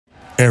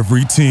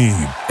Every team,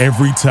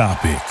 every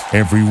topic,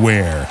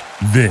 everywhere.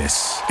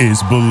 This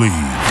is Believe.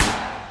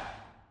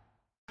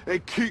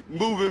 And keep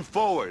moving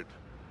forward.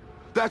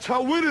 That's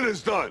how winning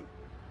is done.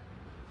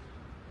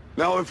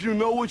 Now, if you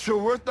know what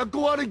you're worth, now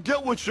go out and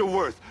get what you're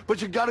worth.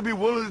 But you got to be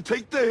willing to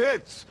take the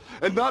hits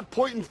and not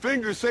pointing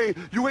fingers saying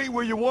you ain't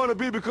where you want to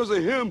be because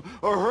of him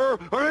or her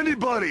or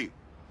anybody.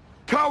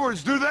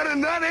 Cowards do that,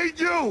 and that ain't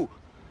you.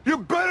 You're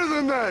better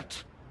than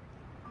that.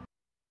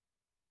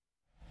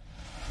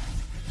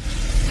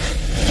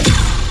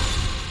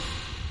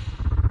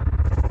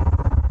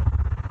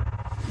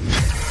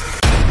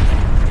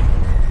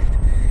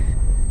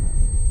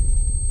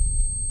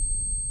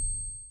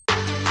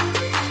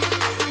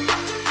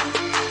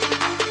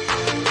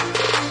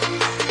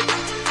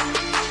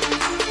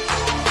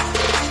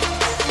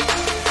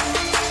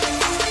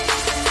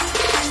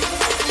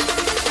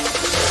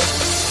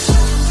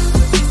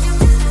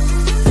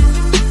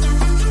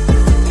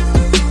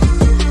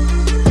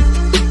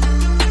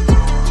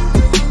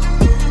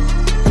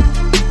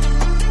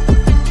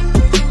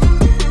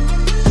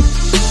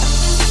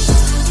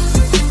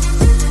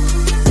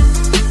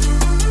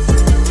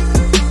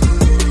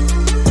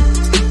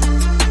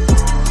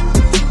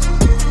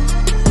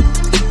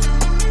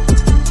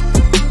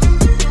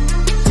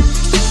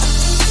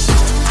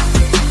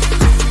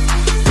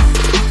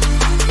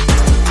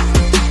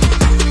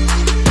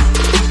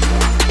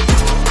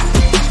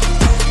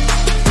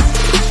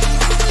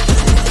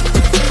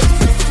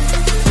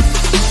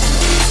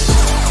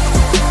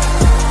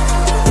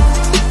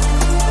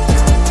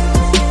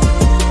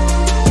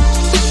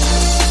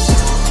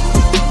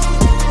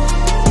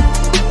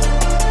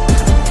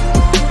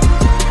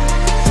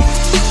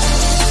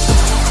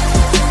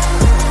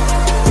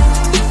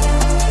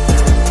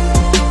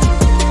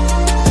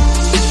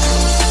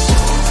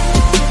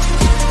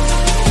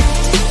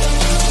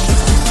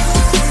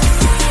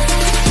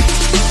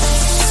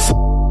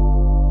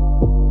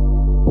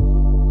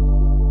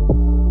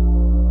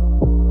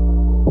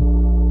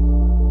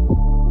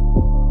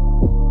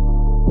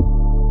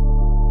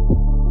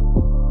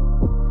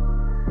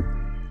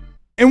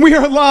 And we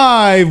are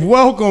live.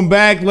 Welcome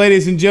back,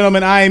 ladies and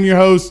gentlemen. I am your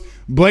host,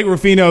 Blake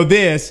Ruffino.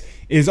 This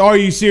is Are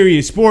You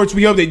Serious Sports.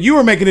 We hope that you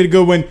are making it a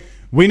good one.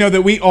 We know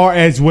that we are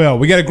as well.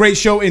 We got a great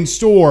show in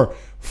store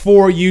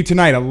for you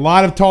tonight. A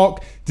lot of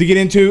talk to get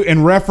into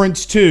in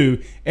reference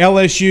to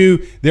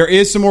LSU. There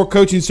is some more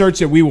coaching search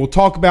that we will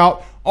talk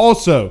about.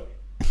 Also,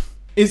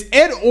 is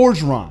Ed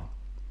Orgeron,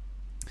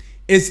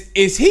 is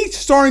he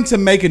starting to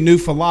make a new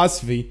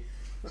philosophy?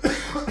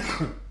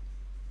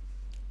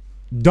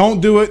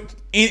 Don't do it.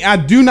 I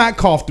do not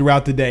cough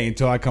throughout the day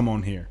until I come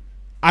on here.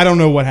 I don't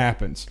know what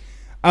happens.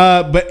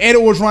 But Ed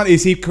Orgeron,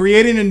 is he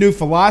creating a new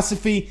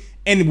philosophy,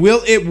 and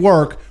will it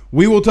work?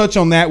 We will touch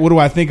on that. What do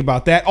I think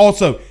about that?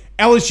 Also,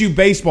 LSU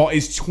baseball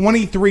is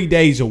 23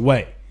 days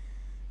away.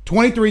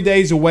 23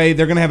 days away.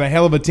 They're going to have a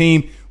hell of a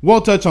team.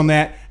 We'll touch on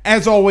that.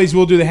 As always,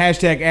 we'll do the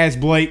hashtag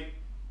AskBlake.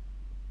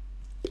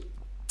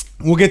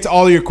 We'll get to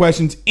all of your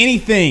questions.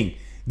 Anything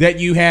that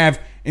you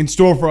have in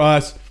store for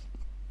us.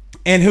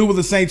 And who will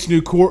the Saints'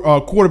 new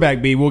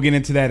quarterback be? We'll get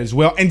into that as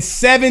well. And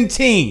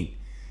 17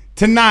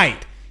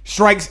 tonight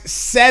strikes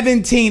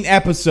 17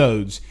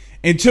 episodes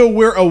until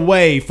we're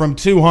away from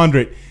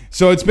 200.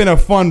 So it's been a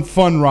fun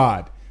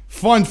ride.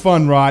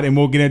 Fun ride, and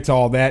we'll get into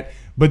all that.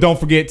 But don't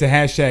forget to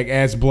hashtag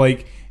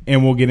AskBlake,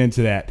 and we'll get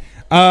into that.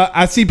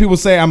 I see people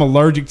say I'm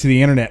allergic to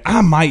the internet.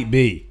 I might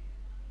be,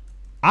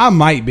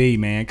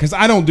 man, because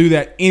I don't do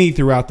that any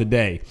throughout the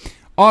day.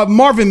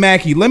 Marvin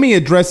Mackey, let me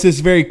address this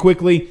very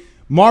quickly.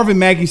 Marvin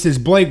Mackey says,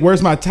 Blake,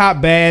 where's my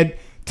top fan,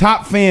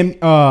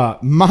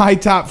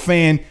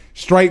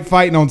 straight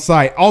fighting on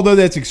site? Although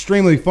that's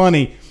extremely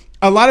funny.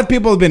 A lot of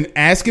people have been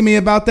asking me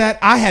about that.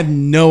 I have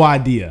no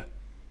idea.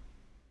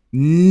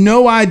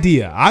 No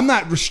idea. I'm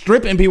not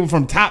stripping people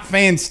from top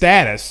fan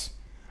status.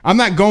 I'm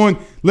not going,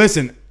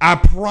 listen, I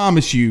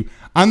promise you,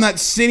 I'm not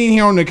sitting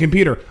here on the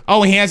computer.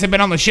 Oh, he hasn't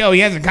been on the show. He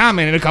hasn't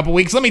commented in a couple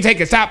weeks. Let me take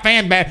his top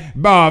fan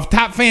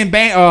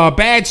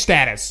badge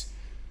status.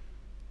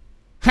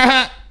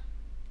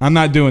 I'm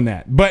not doing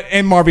that.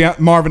 And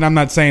Marvin, I'm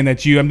not saying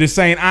that's you. I'm just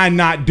saying I'm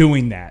not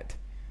doing that.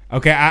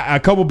 Okay, a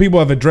couple people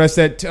have addressed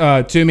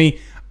that to me.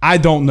 I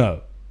don't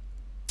know.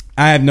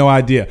 I have no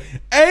idea.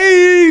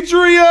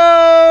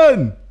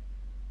 Adrian,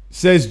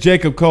 says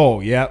Jacob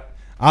Cole. Yep,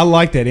 I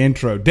like that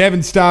intro.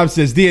 Devin Staub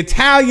says, the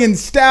Italian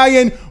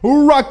stallion,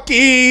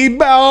 Rocky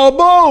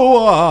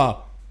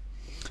Balboa.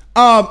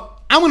 I'm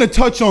going to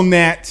touch on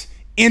that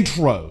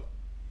intro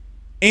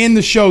in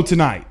the show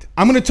tonight.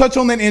 I'm going to touch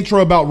on that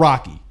intro about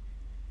Rocky.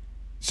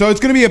 So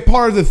it's going to be a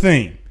part of the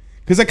theme.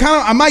 Because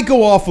I might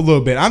go off a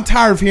little bit. I'm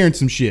tired of hearing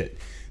some shit.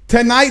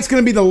 Tonight's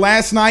going to be the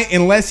last night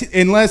unless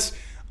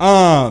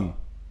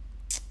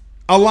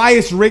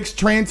Elias Ricks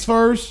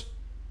transfers.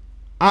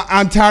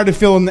 I'm tired of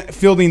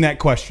fielding that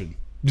question.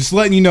 Just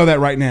letting you know that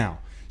right now.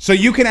 So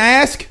you can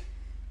ask.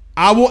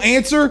 I will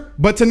answer.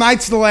 But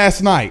tonight's the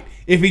last night.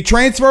 If he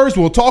transfers,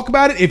 we'll talk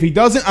about it. If he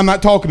doesn't, I'm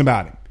not talking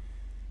about him.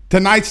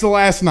 Tonight's the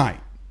last night.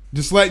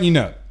 Just letting you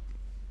know.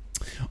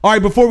 All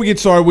right, before we get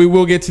started, we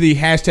will get to the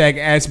hashtag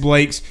Ask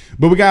Blakes,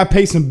 but we got to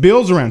pay some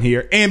bills around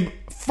here. And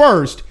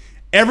first,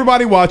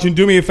 everybody watching,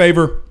 do me a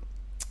favor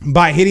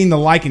by hitting the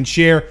like and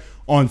share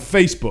on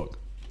Facebook.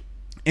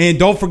 And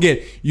don't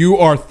forget, you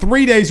are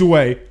 3 days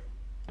away,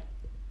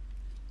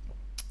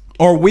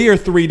 or we are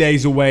 3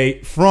 days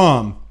away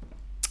from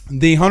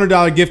the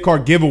 $100 gift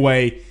card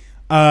giveaway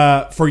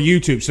for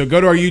YouTube. So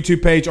go to our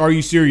YouTube page, Are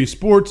You Serious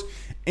Sports,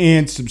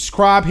 and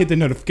subscribe, hit the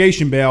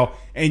notification bell,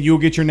 and you'll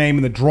get your name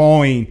in the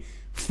drawing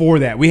for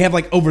that. We have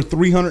like over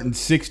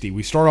 360.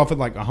 We start off at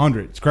like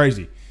 100. It's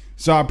crazy.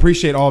 So I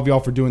appreciate all of y'all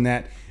for doing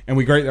that, and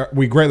we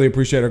greatly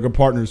appreciate our good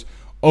partners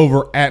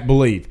over at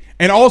Believe.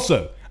 And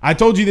also, I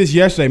told you this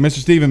yesterday, Mr.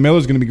 Stephen Miller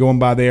is going to be going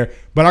by there,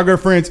 but our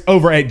good friends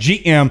over at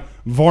GM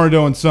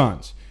Varnado &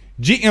 Sons.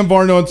 GM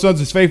Varnado & Sons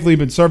has faithfully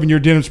been serving your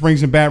Denham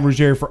Springs and Baton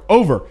Rouge area for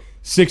over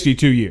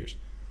 62 years.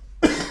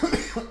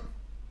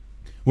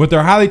 With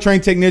their highly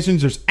trained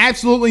technicians, there's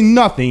absolutely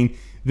nothing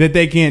that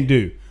they can't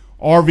do.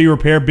 RV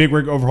repair, big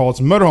rig overhauls,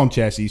 motorhome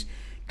chassis,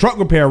 truck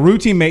repair,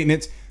 routine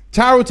maintenance,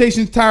 tire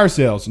rotations, tire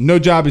sales. No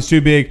job is too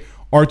big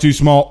or too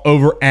small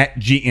over at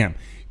GM.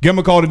 Give them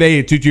a call today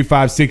at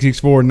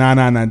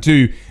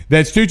 225-664-9992.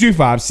 That's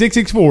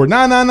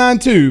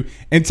 225-664-9992.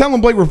 And tell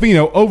them Blake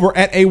Ruffino over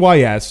at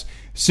AYS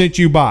sent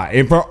you by.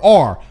 And for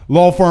our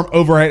law firm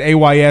over at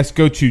AYS,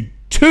 go to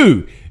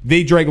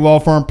The Drake Law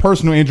Firm,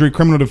 personal injury,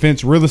 criminal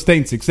defense, real estate,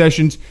 and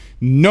successions.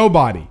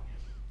 Nobody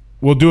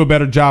will do a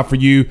better job for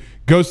you.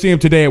 Go see them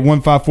today at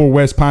 154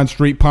 West Pine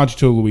Street,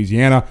 Ponchatoula,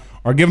 Louisiana,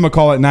 or give them a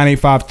call at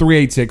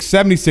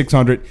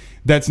 985-386-7600.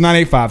 That's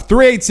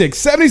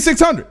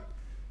 985-386-7600.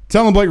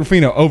 Tell them Blake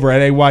Ruffino over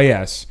at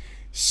AYS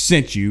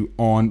sent you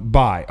on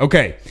by.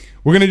 Okay,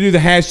 we're going to do the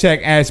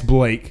hashtag Ask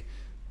Blake.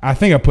 I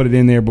think I put it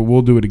in there, but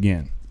we'll do it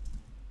again.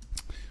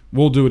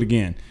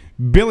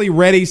 Billy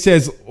Reddy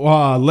says,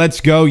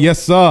 let's go.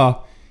 Yes, sir.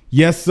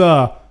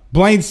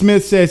 Blaine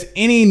Smith says,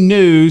 any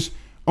news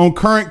on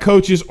current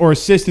coaches or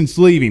assistants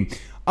leaving?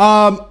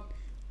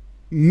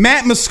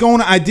 Matt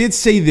Moscona, I did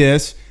say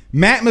this.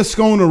 Matt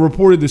Moscona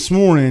reported this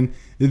morning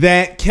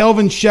that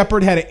Kelvin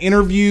Shepherd had an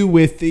interview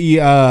with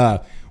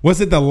the, was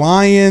it the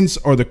Lions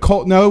or the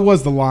Colts? No, it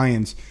was the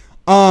Lions.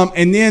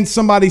 And then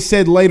somebody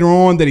said later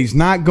on that he's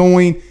not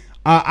going.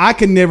 I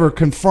can never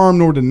confirm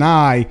nor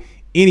deny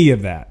any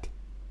of that.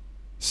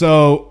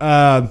 So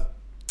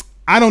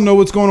I don't know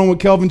what's going on with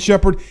Kelvin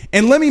Shepherd.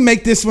 And let me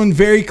make this one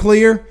very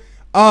clear.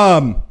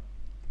 There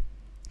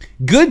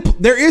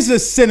is a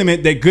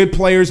sentiment that good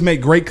players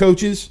make great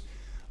coaches.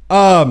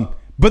 But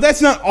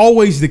that's not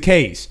always the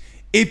case.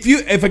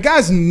 If a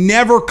guy's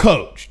never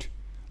coached,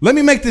 let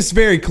me make this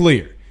very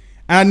clear.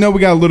 I know we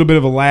got a little bit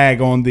of a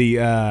lag on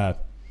the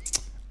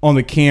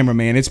camera,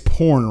 man. It's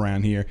pouring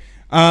around here.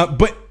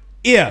 But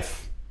if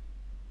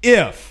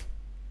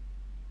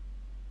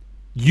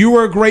you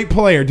are a great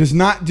player, does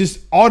not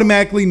just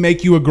automatically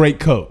make you a great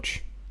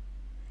coach.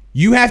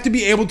 You have to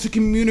be able to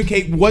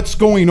communicate what's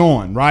going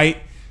on, right?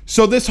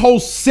 So this whole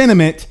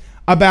sentiment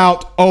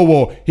about, oh,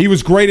 well, he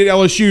was great at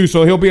LSU,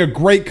 so he'll be a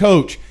great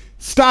coach.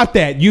 Stop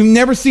that. You've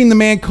never seen the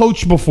man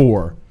coach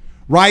before,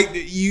 right?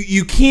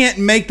 You can't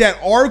make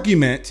that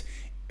argument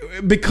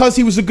because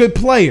he was a good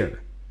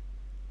player.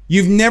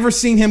 You've never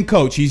seen him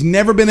coach. He's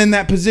never been in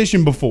that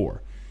position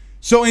before.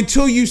 So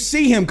until you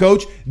see him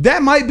coach,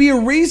 that might be a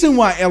reason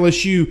why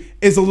LSU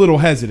is a little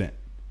hesitant.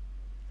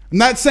 I'm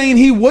not saying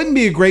he wouldn't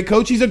be a great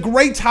coach. He's a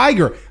great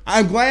Tiger.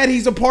 I'm glad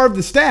he's a part of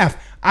the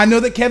staff. I know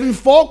that Kevin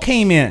Falk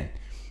came in,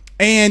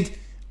 and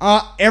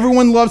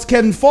everyone loves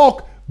Kevin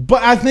Falk,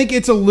 but I think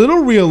it's a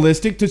little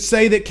realistic to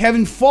say that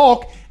Kevin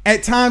Falk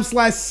at times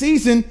last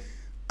season,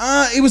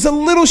 it was a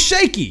little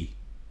shaky.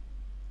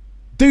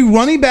 The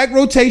running back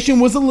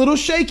rotation was a little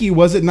shaky,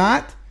 was it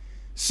not?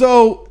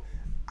 So,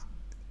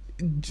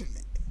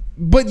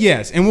 but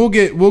yes, and we'll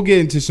get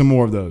into some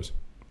more of those.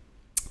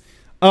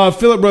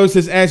 Philip Rose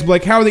says, ask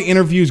Blake, how are the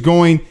interviews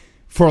going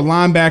for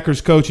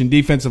linebackers coach and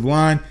defensive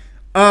line?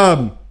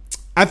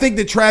 I think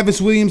that Travis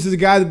Williams is a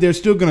guy that they're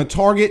still going to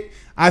target.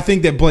 I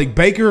think that Blake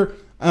Baker,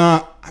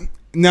 now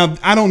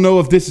I don't know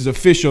if this is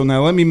official.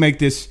 Now let me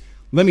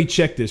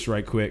check this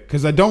right quick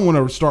because I don't want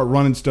to start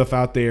running stuff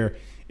out there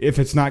if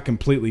it's not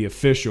completely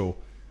official.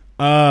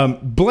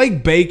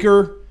 Blake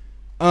Baker,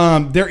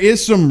 there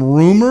is some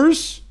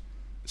rumors,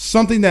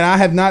 something that I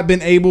have not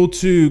been able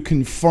to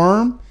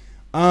confirm,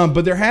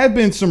 but there have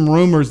been some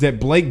rumors that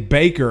Blake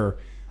Baker,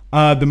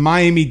 the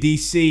Miami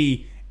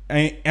DC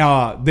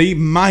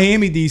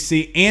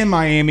and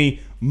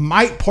Miami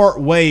might part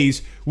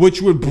ways,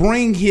 which would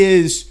bring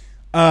his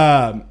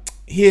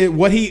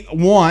what he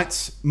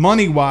wants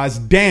money-wise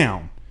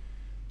down.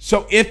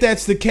 So if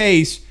that's the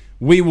case,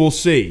 we will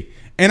see.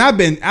 And I've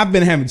been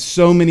having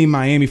so many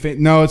Miami fans.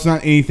 No, it's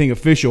not anything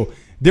official.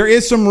 There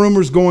is some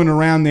rumors going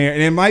around there,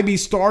 and it might be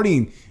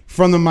starting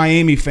from the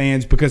Miami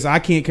fans because I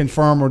can't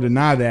confirm or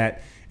deny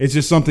that. It's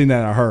just something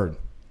that I heard.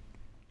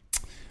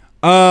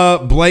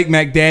 Blake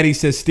McDaddy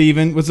says,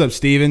 Steven. What's up,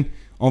 Steven?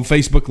 On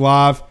Facebook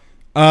Live.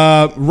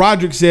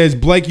 Roderick says,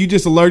 Blake, you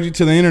just allergic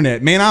to the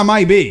internet. Man, I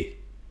might be.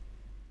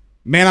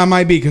 Man, I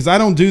might be, because I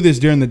don't do this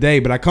during the day,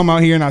 but I come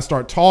out here and I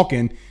start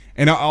talking,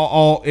 and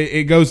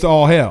it goes to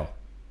all hell.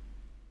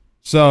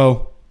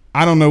 So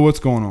I don't know what's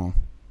going on.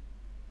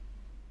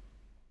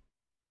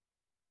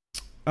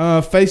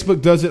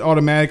 Facebook does it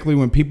automatically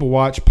when people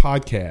watch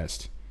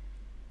podcasts.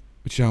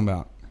 What you talking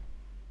about?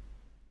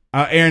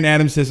 Aaron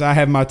Adams says, I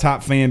have my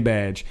top fan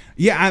badge.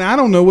 Yeah, and I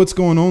don't know what's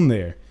going on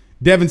there.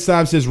 Devin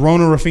Stives says,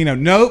 Rona Ruffino.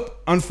 Nope.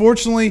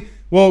 Unfortunately,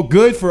 well,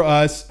 good for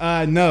us.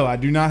 No, I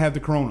do not have the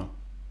corona.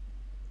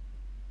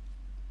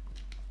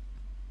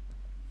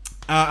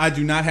 I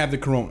do not have the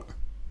corona.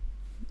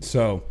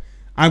 So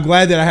I'm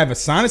glad that I have a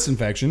sinus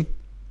infection.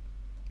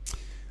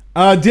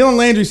 Dylan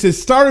Landry says,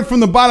 started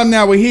from the bottom,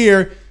 now we're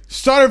here.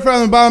 Started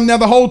from the bottom, now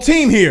the whole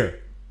team here.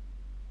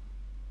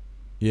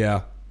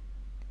 Yeah.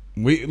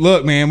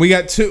 Look, man, we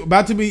got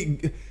about to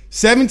be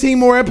 17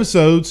 more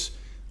episodes,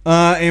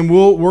 and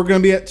we're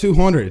going to be at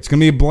 200. It's going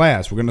to be a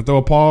blast. We're going to throw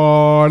a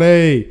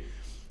party.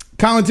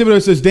 Colin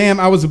Thibodeau says, damn,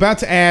 I was about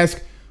to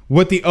ask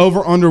what the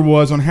over-under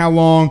was on how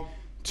long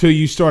till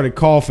you started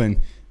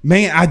coughing.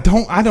 Man, I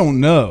don't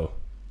know.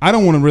 I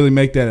don't want to really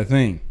make that a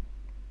thing.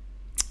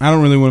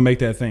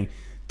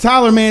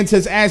 Tyler Mann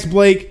says, ask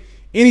Blake,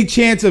 any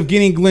chance of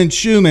getting Glenn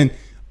Schumann?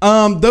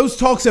 Those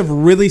talks have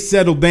really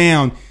settled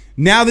down.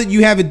 Now that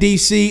you have a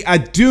DC, I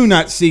do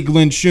not see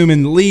Glenn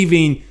Schumann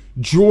leaving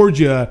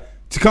Georgia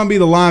to come be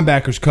the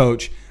linebackers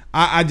coach.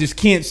 I just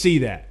can't see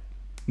that.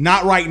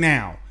 Not right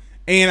now.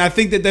 And I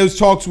think that those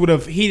talks would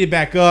have heated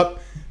back up.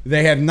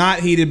 They have not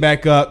heated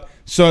back up.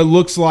 So it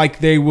looks like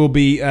they will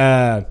be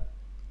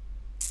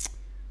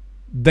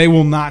they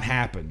will not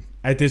happen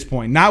at this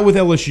point. Not with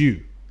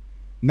LSU.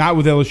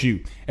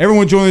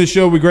 Everyone joining the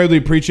show, we greatly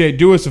appreciate it.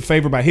 Do us a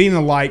favor by hitting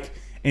the like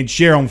and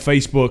share on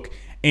Facebook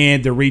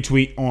and the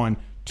retweet on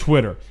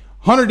Twitter.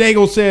 Hunter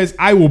Daigle says,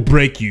 I will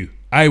break you.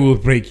 Let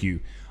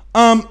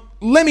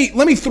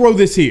me throw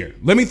this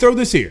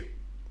here.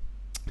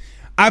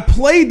 I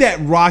played that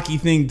Rocky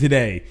thing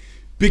today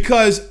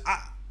because,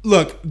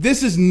 look,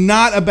 this is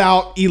not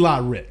about Eli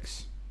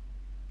Ricks.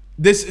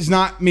 This is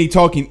not me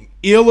talking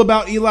ill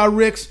about Eli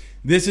Ricks.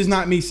 This is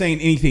not me saying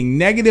anything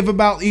negative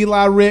about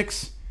Eli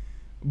Ricks.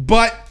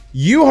 But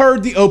you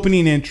heard the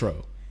opening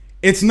intro.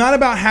 It's not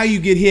about how you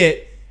get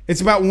hit.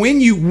 It's about when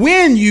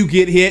you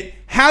get hit,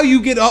 how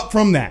you get up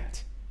from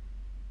that.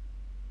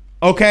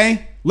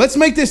 Okay? Let's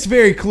make this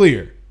very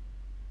clear.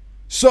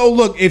 So,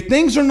 look, if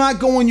things are not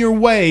going your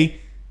way,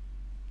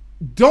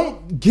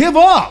 don't give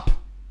up.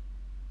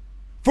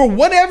 For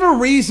whatever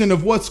reason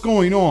of what's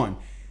going on.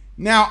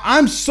 Now,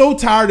 I'm so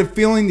tired of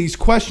feeling these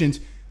questions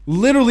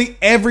literally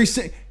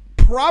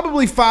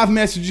probably 5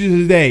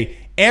 messages a day,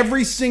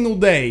 every single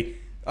day,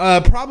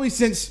 probably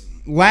since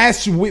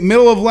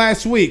middle of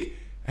last week.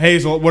 Hey,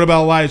 so what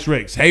about Elias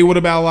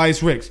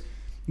Ricks?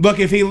 Look,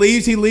 if he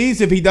leaves, he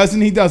leaves. If he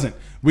doesn't, he doesn't.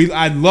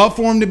 I'd love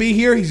for him to be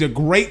here. He's a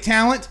great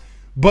talent,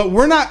 but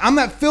I'm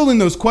not fielding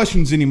those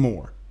questions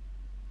anymore.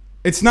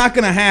 It's not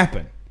going to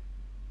happen.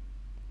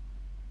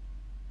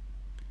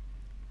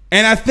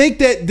 And I think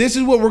that this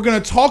is what we're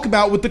going to talk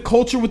about with the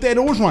culture with Ed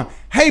Orgeron.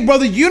 Hey,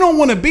 brother, you don't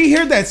want to be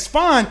here? That's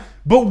fine.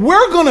 But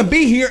we're going to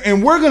be here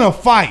and we're going to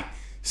fight.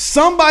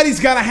 Somebody's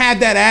got to have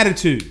that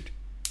attitude.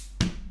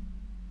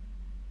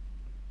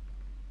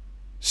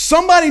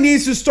 Somebody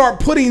needs to start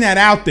putting that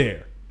out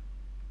there.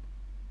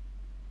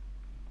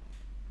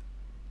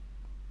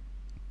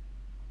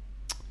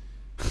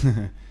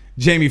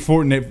 Jamie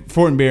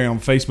Fortenberry on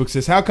Facebook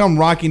says, how come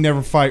Rocky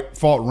never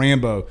fought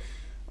Rambo?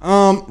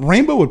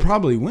 Rambo would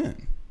probably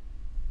win.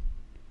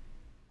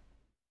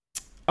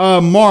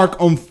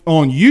 Mark on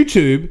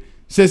YouTube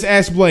says,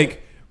 ask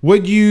Blake,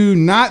 would you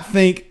not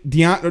think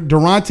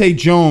Durante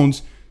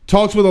Jones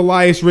talks with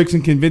Elias Ricks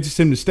and convinces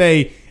him to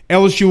stay?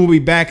 LSU will be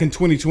back in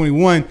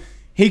 2021.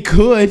 He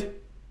could,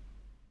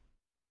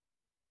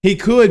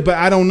 but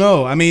I don't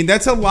know. I mean,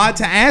 that's a lot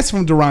to ask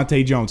from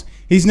Durante Jones.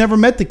 He's never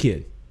met the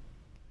kid.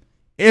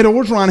 Ed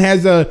Orgeron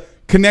has a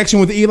connection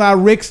with Eli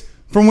Ricks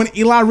from when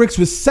Eli Ricks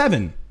was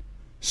 7.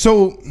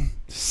 So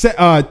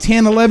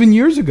 10, 11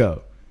 years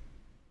ago.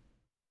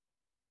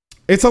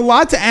 It's a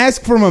lot to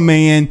ask from a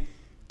man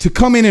to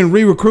come in and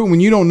re-recruit when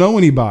you don't know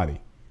anybody.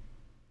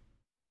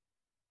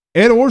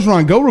 Ed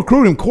Orgeron, go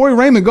recruit him. Corey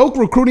Raymond, go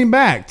recruit him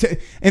back.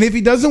 And if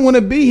he doesn't want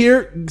to be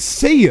here,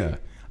 see ya.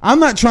 I'm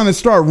not trying to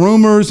start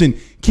rumors and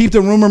keep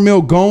the rumor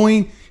mill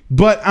going,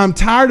 but I'm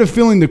tired of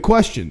filling the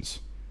questions.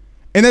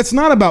 And that's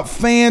not about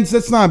fans.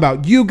 That's not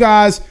about you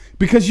guys,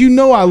 because you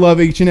know I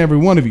love each and every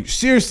one of you.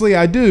 Seriously,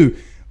 I do.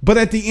 But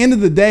at the end of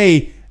the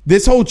day,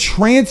 this whole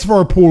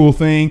transfer portal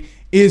thing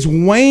is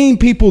weighing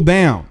people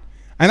down.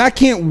 And I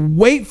can't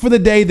wait for the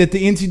day that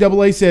the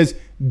NCAA says,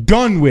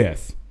 done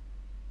with.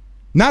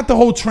 Not the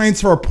whole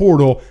transfer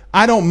portal.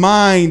 I don't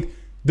mind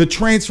the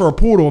transfer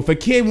portal. If a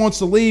kid wants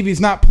to leave,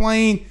 he's not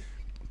playing,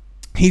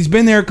 he's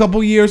been there a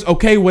couple years,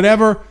 okay,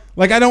 whatever.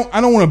 Like, I don't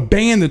want to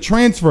ban the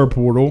transfer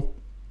portal.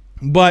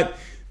 But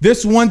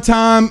this one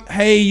time,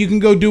 hey, you can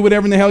go do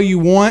whatever in the hell you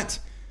want.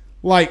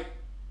 Like,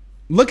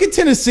 look at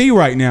Tennessee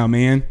right now,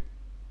 man.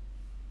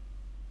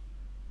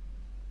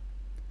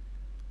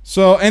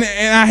 So, and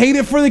I hate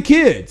it for the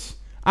kids.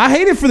 I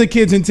hate it for the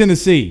kids in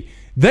Tennessee.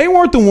 They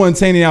weren't the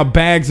ones handing out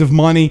bags of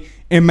money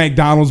in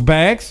McDonald's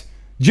bags.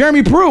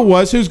 Jeremy Pruitt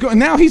was, who's going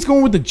now. He's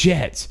going with the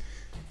Jets.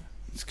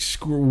 It's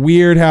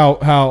weird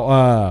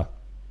how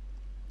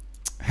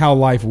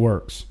life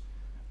works.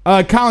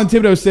 Colin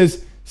Thibodeau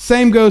says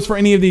same goes for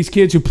any of these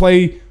kids who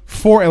play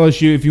for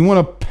LSU. If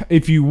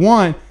you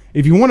want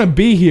to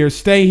be here,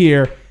 stay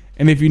here,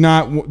 and if you're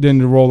not, then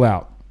to roll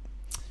out.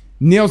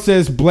 Neil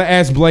says,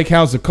 ask Blake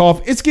how's the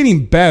cough. It's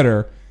getting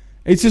better.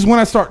 It's just when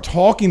I start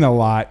talking a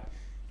lot,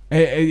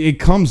 it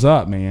comes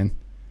up, man.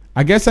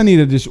 I guess I need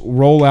to just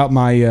roll out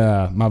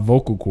my my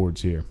vocal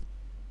cords here.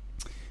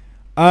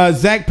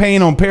 Zach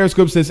Payne on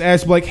Periscope says,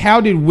 ask Blake,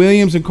 how did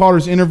Williams and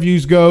Carter's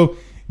interviews go?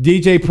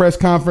 DJ press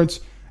conference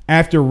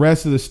after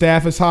rest of the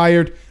staff is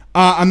hired.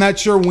 I'm not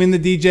sure when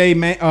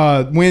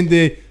the when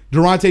the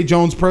Durante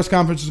Jones press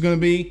conference is going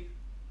to be.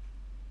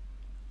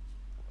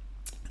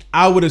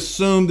 I would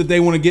assume that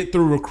they want to get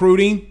through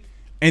recruiting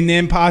and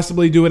then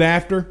possibly do it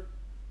after.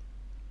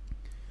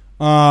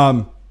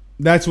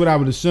 That's what I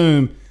would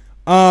assume.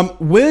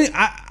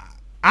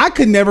 I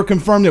could never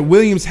confirm that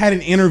Williams had an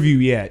interview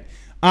yet.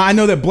 I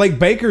know that Blake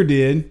Baker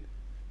did,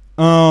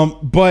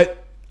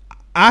 but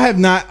I have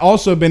not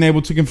also been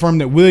able to confirm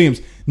that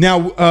Williams.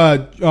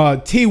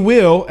 Now, T.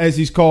 Will, as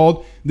he's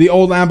called, the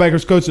old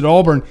linebackers coach at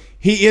Auburn,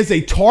 he is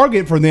a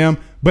target for them,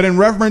 but in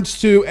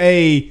reference to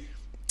a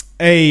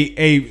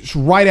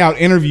write-out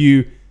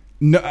interview,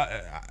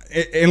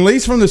 at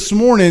least from this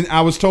morning,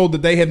 I was told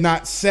that they have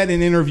not set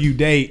an interview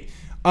date.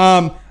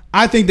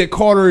 I think that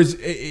Carter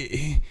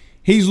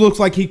he looks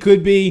like he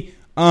could be.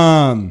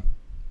 Oh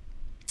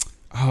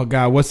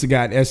God, what's the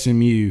guy at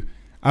SMU?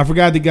 I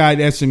forgot the guy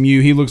at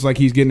SMU. He looks like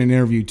he's getting an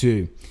interview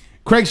too.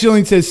 Craig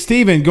Schilling says,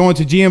 Steven going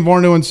to GM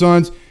Varno and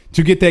Sons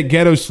to get that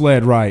ghetto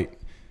sled right.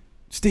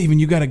 Steven,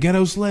 you got a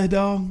ghetto sled,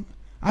 dog?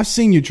 I've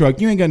seen your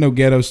truck. You ain't got no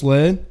ghetto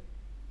sled.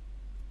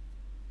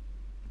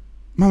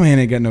 My man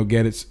ain't got no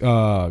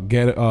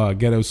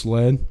ghetto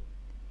sled.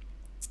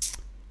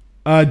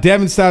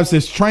 Devin Stiles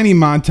says training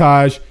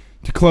montage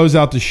to close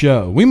out the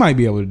show. We might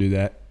be able to do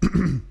that.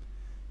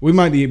 We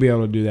might be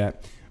able to do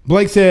that.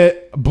 Blake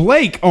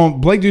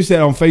do said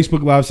on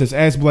Facebook Live says,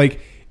 ask Blake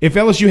if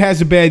LSU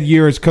has a bad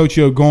year, is Coach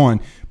O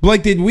gone?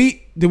 Blake, did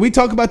we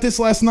talk about this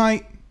last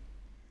night?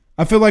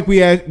 I feel like we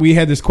had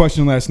this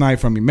question last night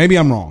from you. Maybe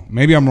I'm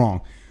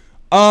wrong.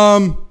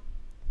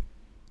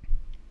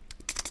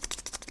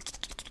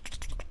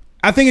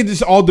 I think it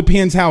just all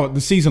depends how the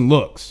season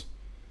looks.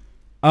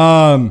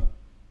 The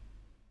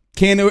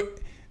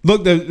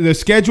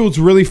schedule's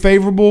really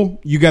favorable.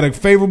 You got a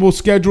favorable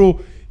schedule.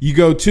 You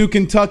go to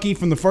Kentucky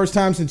from the first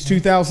time since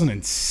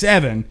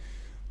 2007.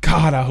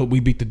 God, I hope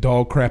we beat the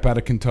dog crap out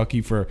of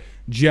Kentucky for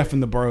Jeff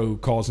and the bro who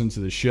calls into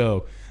the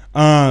show.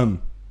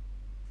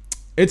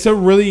 It's a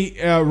really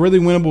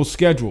winnable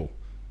schedule.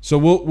 So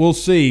we'll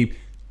see.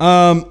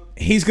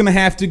 He's gonna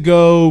have to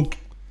go.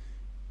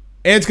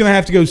 Ed's gonna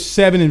have to go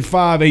 7-5,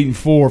 8-4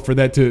 for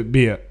that to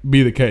be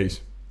the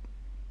case.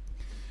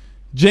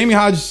 Jamie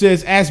Hodges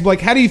says, ask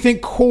Blake, how do you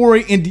think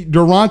Corey and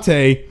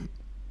Durante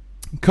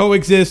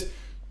coexist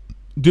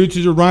due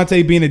to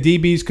Durante being a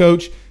DB's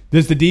coach?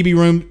 Does the DB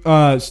room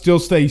still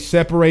stay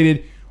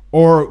separated,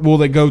 or will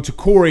they go to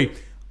Corey?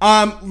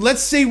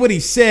 Let's see what he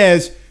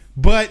says,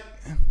 but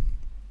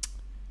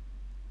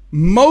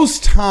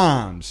most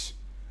times,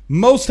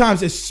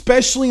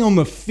 especially on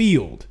the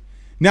field.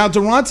 Now,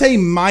 Durante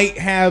might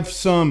have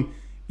some,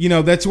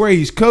 that's where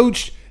he's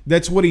coached.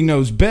 That's what he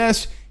knows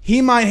best. He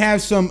might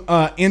have some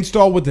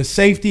install with the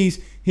safeties.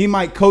 He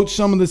might coach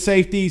some of the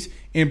safeties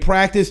in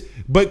practice.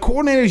 But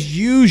coordinators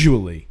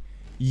usually,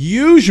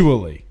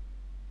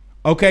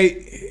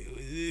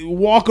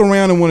 walk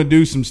around and want to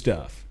do some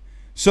stuff.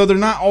 So they're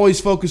not always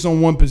focused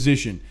on one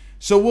position.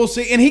 So we'll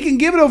see. And he can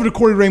give it over to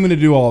Corey Raymond to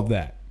do all of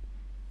that.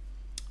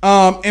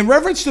 In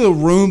reference to the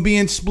room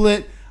being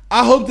split,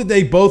 I hope that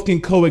they both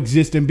can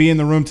coexist and be in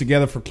the room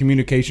together for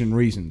communication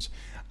reasons.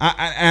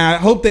 I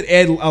hope that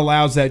Ed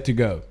allows that to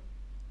go.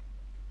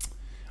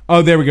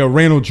 Oh, there we go.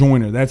 Randall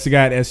Joyner. That's the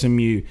guy at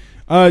SMU.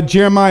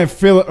 Jeremiah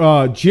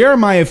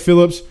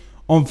Phillips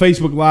on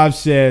Facebook Live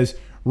says,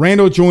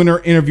 Randall Joyner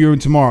interviewing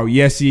tomorrow.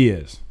 Yes, he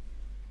is.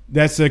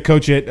 That's the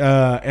coach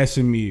at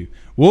SMU.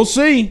 We'll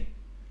see.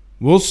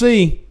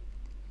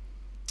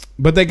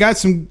 But they got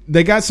some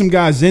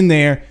guys in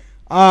there.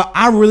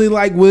 I really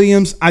like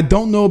Williams. I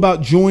don't know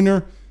about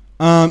Joyner.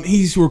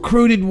 He's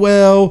recruited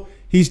well.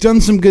 He's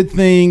done some good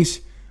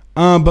things.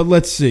 But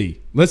let's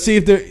see. Let's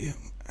see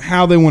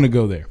how they want to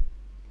go there.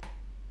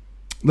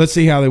 Let's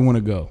see how they want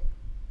to go.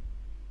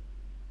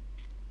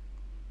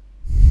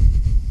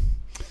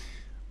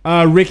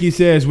 Ricky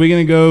says we're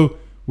going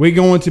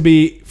to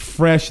be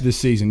fresh this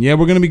season. Yeah,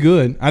 we're going to be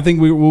good. I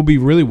think we'll be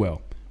really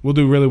well. We'll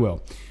do really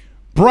well.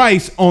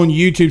 Bryce on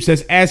YouTube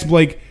says, ask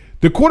Blake,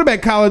 the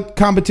quarterback college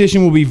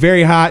competition will be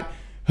very hot.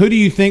 Who do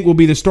you think will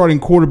be the starting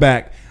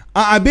quarterback?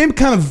 I've been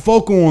kind of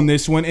vocal on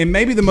this one, and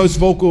maybe the most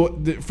vocal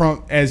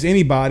from as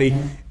anybody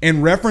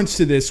in reference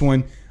to this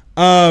one.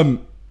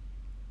 I'm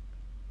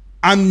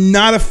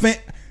not a fan.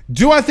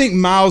 Do I think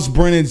Miles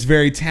Brennan's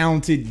very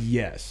talented?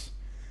 Yes.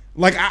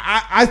 Like,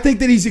 I think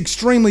that he's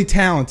extremely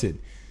talented.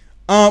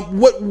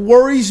 What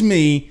worries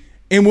me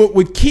and what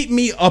would keep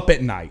me up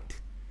at night,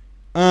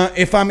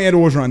 if I'm Ed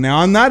Orgeron, now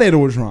I'm not Ed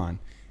Orgeron,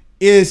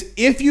 is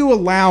if you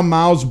allow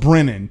Miles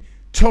Brennan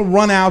to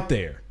run out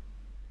there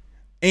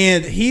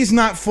and he's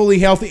not fully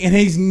healthy, and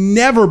he's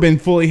never been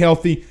fully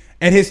healthy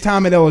at his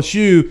time at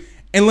LSU,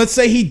 and let's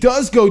say he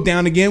does go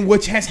down again,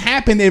 which has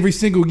happened every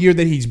single year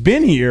that he's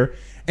been here,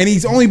 and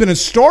he's only been a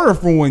starter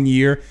for 1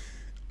 year,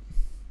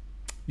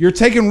 you're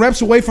taking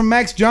reps away from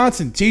Max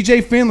Johnson,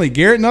 TJ Finley,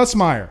 Garrett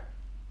Nussmeier.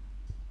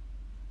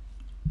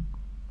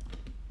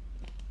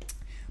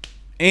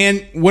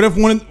 And what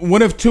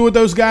if two of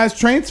those guys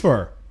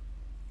transfer?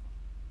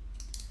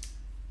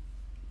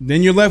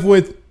 Then you're left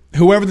with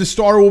whoever the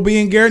starter will be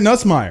in Garrett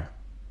Nussmeier,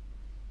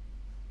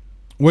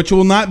 which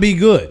will not be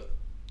good.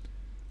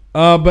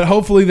 But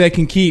hopefully they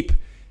can keep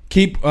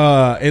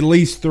at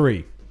least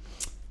 3.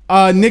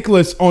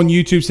 Nicholas on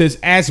YouTube says,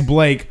 ask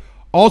Blake,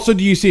 also,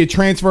 do you see a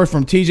transfer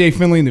from TJ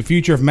Finley in the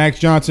future if Max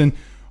Johnson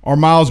or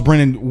Miles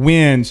Brennan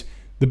wins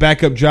the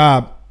backup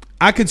job?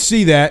 I could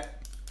see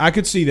that. I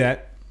can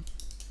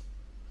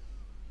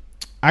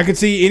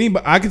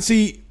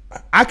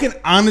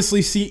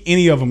honestly see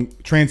any of them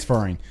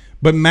transferring.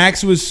 But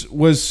Max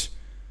was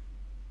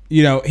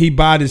he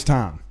bided his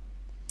time.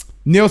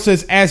 Neil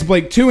says, ask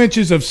Blake, 2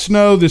 inches of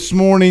snow this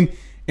morning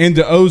in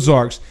the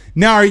Ozarks.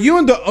 Now, are you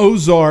in the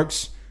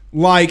Ozarks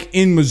like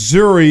in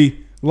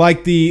Missouri,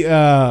 like the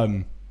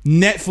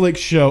Netflix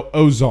show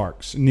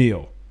Ozarks,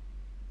 Neil?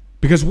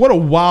 Because what a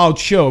wild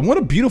show and what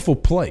a beautiful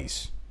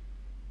place.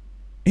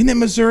 Isn't it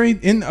Missouri?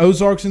 In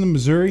Ozarks in the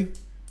Missouri?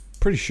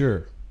 Pretty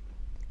sure.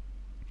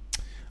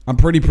 I'm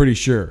pretty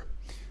sure.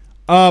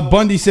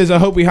 Bundy says, I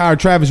hope we hire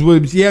Travis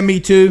Williams. Yeah, me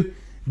too.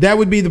 That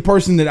would be the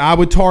person that I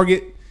would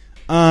target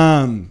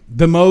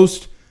the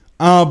most.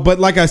 But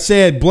like I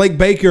said, Blake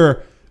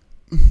Baker,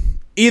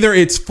 either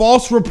it's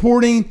false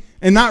reporting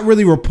and not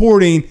really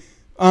reporting,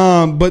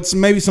 but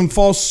maybe some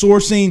false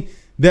sourcing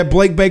that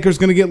Blake Baker's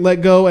going to get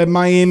let go at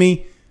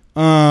Miami.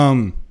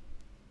 But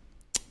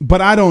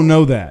I don't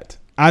know that.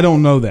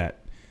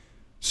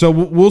 So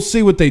we'll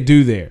see what they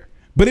do there.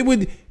 But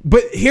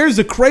here's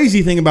the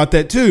crazy thing about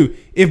that too.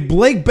 If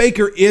Blake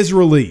Baker is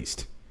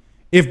released,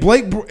 if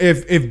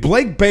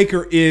Blake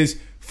Baker is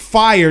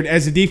fired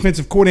as a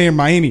defensive coordinator in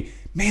Miami,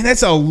 man,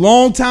 that's a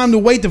long time to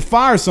wait to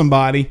fire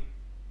somebody.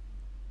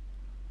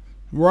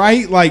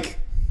 Right? Like,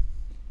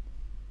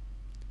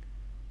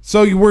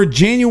 so we're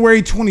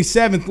January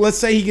 27th. Let's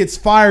say he gets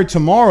fired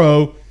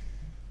tomorrow.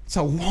 It's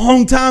a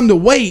long time to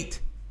wait.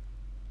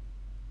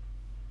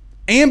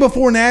 And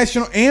before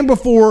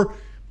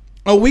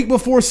a week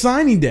before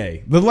signing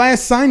day, the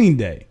last signing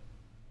day.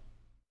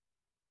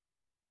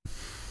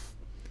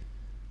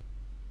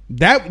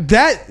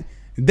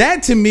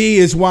 That to me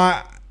is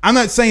why I'm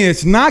not saying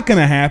it's not going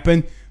to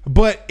happen,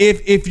 but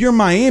if you're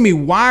Miami,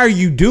 why are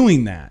you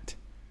doing that?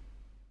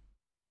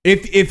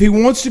 If he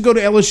wants to go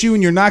to LSU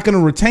and you're not going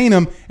to retain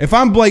him, if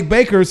I'm Blake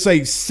Baker,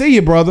 say, see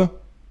you, brother.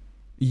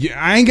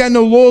 I ain't got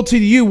no loyalty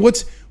to you.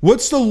 What's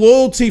the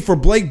loyalty for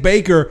Blake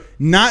Baker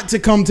not to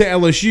come to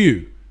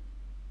LSU?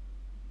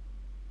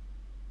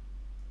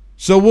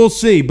 So we'll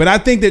see. But I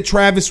think that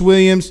Travis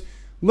Williams,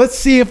 let's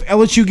see if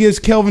LSU gives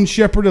Kelvin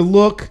Shepherd a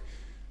look.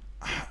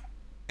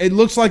 It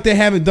looks like they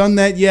haven't done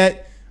that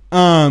yet.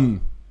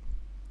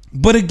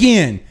 But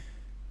again,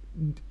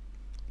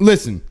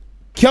 listen,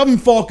 Kelvin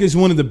Falk is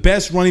one of the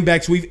best running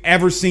backs we've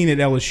ever seen at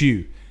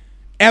LSU.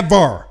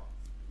 Ever.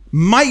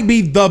 Might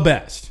be the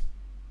best.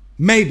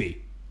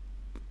 Maybe.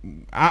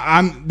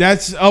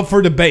 That's up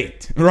for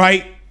debate,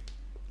 right?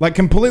 Like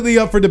completely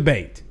up for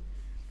debate.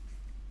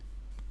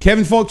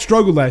 Kevin Falk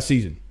struggled last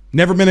season.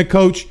 Never been a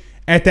coach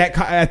at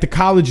the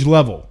college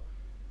level.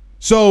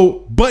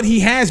 So, but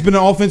he has been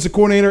an offensive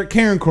coordinator at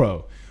Karen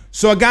Crow.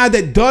 So a guy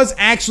that does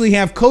actually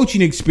have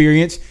coaching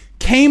experience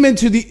came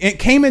into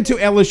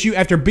LSU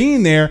after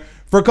being there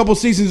for a couple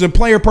seasons of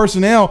player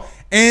personnel.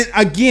 And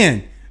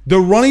again, the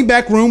running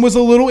back room was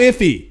a little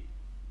iffy.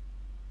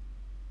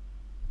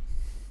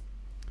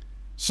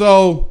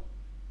 So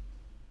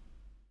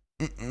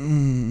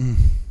I'm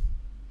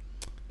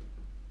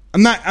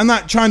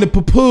not trying to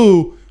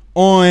poo-poo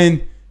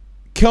on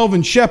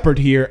Kelvin Shepherd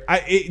here.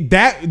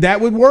 That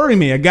would worry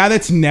me. A guy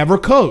that's never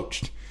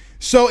coached.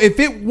 So if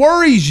it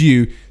worries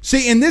you,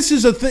 see, and this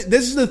is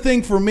the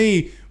thing for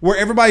me where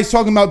everybody's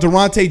talking about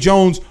Durante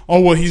Jones.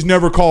 Oh well, he's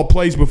never called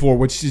plays before,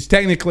 which is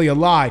technically a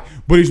lie,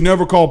 but he's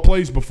never called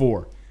plays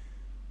before.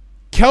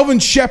 Kelvin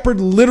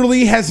Shepherd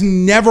literally has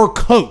never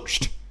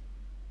coached.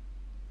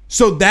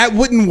 So that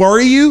wouldn't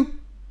worry you?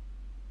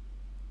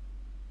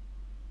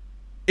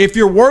 If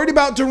you're worried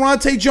about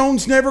Durante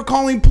Jones never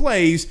calling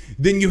plays,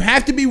 then you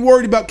have to be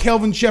worried about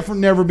Kelvin Shepherd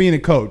never being a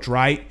coach,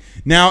 right?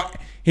 Now,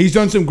 he's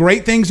done some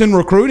great things in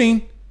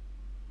recruiting,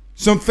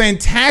 some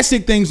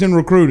fantastic things in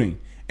recruiting,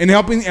 and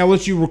helping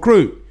LSU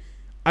recruit.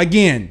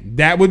 Again,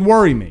 that would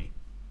worry me.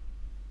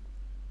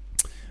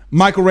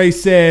 Michael Ray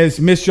says,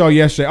 missed y'all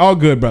yesterday. All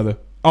good, brother.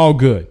 All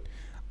good.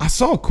 I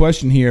saw a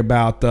question here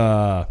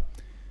about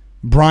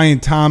Brian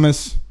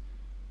Thomas.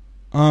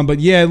 But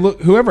yeah,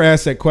 look, whoever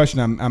asked that question,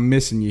 I'm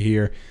missing you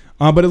here.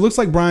 But it looks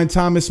like Brian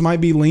Thomas might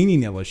be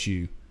leaning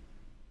LSU.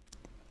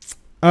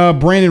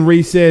 Brandon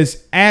Reed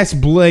says, ask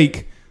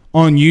Blake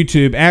on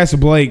YouTube. Ask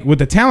Blake, with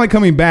the talent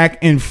coming back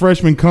and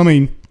freshmen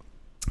coming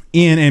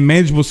in and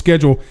manageable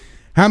schedule,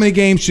 how many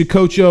games should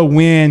Coach O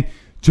win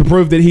to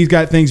prove that he's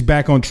got things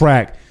back on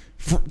track?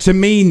 To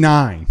me,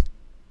 9.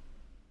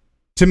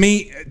 To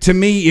me,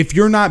 if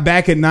you're not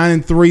back at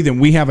 9-3, then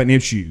we have an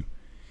issue.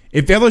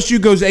 If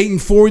LSU goes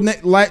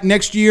 8-4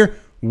 next year,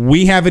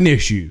 we have an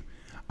issue.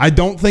 I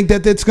don't think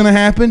that that's going to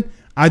happen.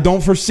 I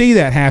don't foresee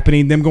that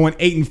happening, them going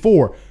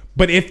 8-4.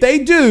 But if they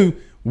do,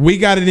 we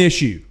got an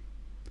issue,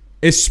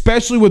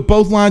 especially with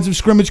both lines of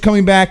scrimmage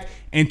coming back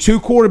and 2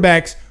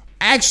 quarterbacks,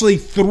 actually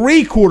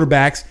 3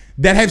 quarterbacks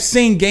that have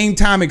seen game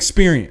time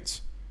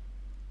experience.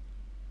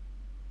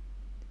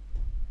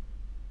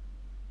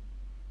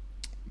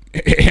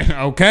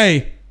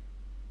 Okay.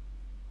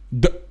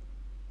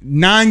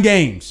 9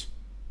 games.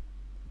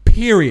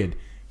 Period.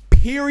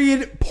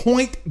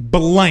 Point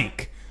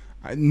blank.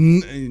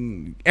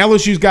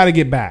 LSU's got to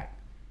get back.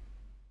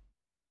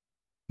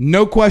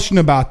 No question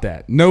about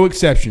that. No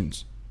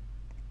exceptions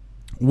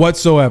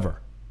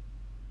whatsoever.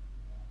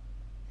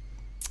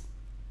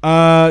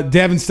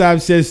 Devin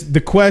Stives says,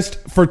 the quest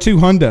for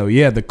 200.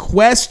 Yeah, the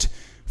quest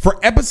for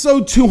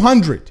episode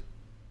 200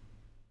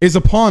 is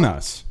upon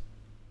us.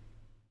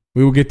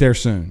 We will get there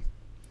soon.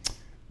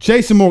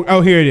 Jason Moore.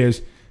 Oh, here it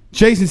is.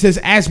 Jason says,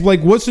 ask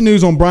Blake, what's the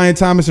news on Brian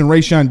Thomas and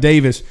Rayshawn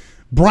Davis?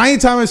 Brian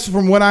Thomas,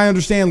 from what I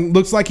understand,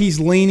 looks like he's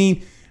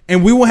leaning,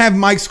 and we will have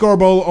Mike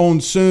Scarborough on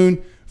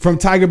soon from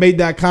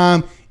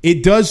TigerBait.com.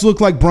 It does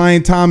look like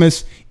Brian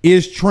Thomas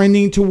is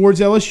trending towards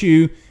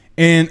LSU,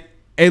 and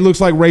it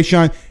looks like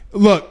Rayshawn.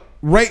 Look,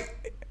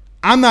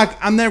 I'm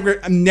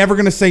never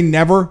going to say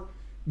never,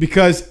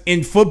 because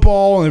in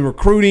football and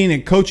recruiting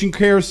and coaching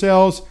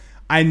carousels,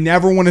 I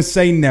never want to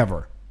say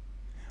never.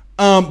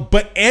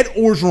 But Ed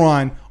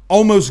Orgeron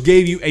almost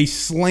gave you a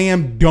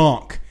slam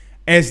dunk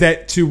as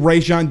that to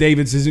Rayshawn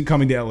Davis isn't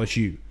coming to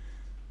LSU.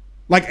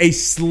 Like a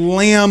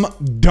slam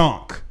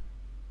dunk.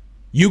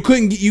 You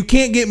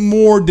can't get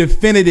more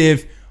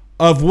definitive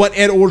of what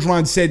Ed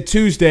Orgeron said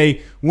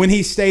Tuesday when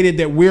he stated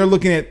that we're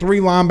looking at 3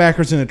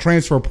 linebackers in the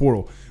transfer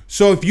portal.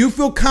 So if you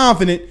feel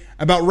confident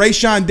about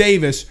Rayshawn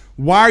Davis,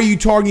 why are you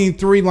targeting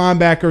 3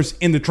 linebackers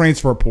in the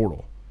transfer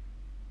portal?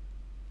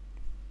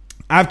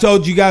 I've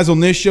told you guys on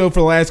this show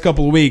for the last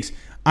couple of weeks,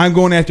 I'm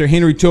going after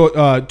Henry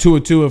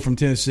Tuatua from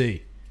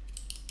Tennessee.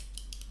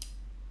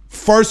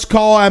 First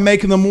call I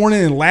make in the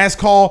morning and last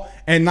call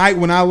at night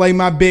when I lay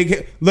my big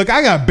head. Look,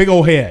 I got a big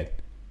old head.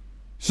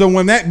 So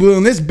when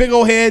this big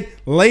old head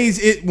lays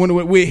it, when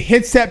it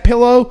hits that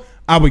pillow,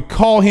 I would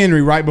call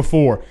Henry right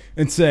before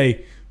and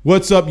say,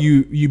 what's up,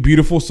 you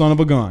beautiful son of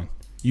a gun?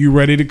 You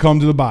ready to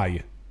come to the bayou?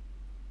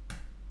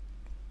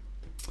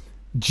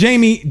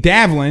 Jamie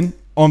Davlin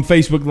on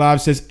Facebook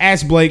Live says,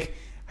 ask Blake,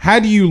 how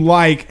do you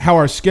like how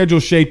our schedule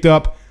shaped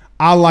up?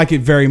 I like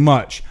it very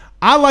much.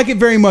 I like it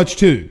very much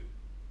too.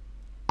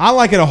 I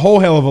like it a whole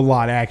hell of a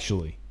lot,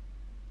 actually.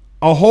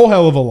 A whole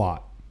hell of a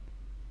lot.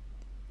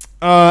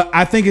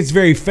 I think it's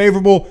very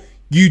favorable.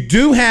 You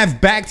do have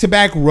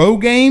back-to-back road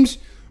games,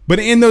 but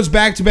in those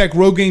back-to-back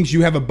road games,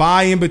 you have a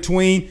bye in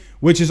between,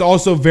 which is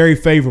also very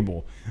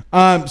favorable.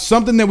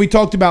 Something that we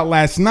talked about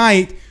last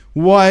night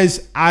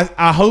was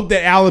I hope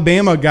that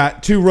Alabama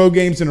got 2 road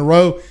games in a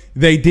row.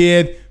 They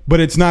did,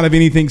 but it's not of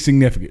anything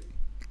significant.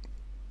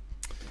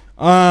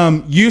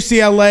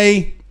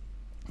 UCLA,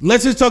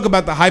 let's just talk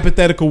about the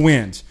hypothetical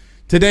wins.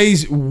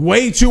 Today's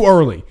way too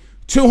early,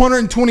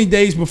 220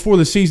 days before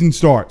the season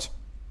starts.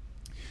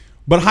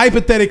 But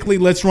hypothetically,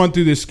 let's run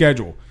through this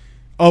schedule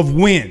of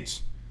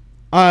wins.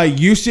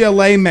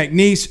 UCLA,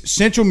 McNeese,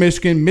 Central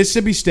Michigan,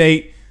 Mississippi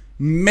State,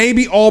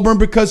 maybe Auburn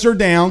because they're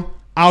down.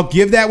 I'll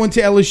give that one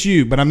to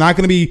LSU, but I'm not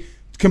going to be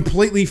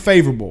completely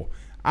favorable.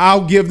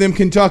 I'll give them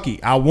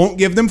Kentucky. I won't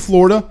give them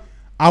Florida.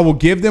 I will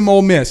give them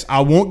Ole Miss. I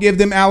won't give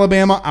them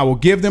Alabama. I will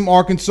give them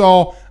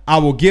Arkansas. I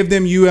will give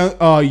them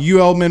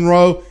UL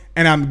Monroe,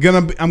 and I'm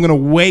gonna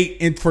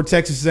wait for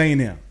Texas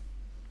A&M.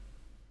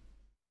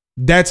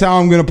 That's how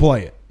I'm gonna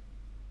play it.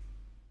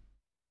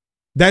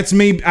 That's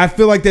me. I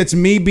feel like that's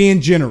me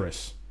being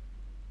generous.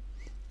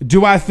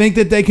 Do I think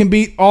that they can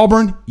beat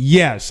Auburn?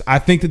 Yes, I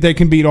think that they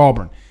can beat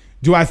Auburn.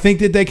 Do I think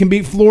that they can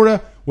beat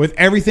Florida with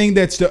everything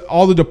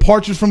all the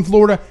departures from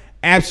Florida?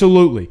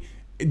 Absolutely.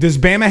 Does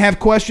Bama have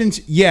questions?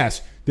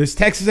 Yes. Does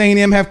Texas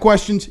A&M have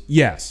questions?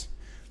 Yes.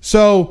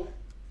 So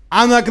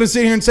I'm not going to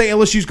sit here and say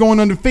LSU's going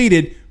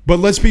undefeated, but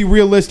let's be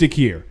realistic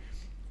here.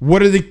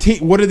 What are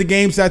the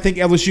games that I think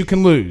LSU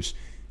can lose?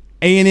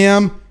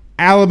 A&M,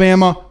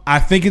 Alabama. I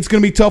think it's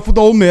going to be tough with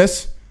Ole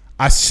Miss.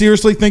 I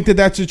seriously think that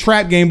that's a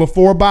trap game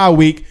before a bye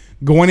week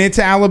going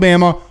into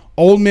Alabama.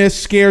 Ole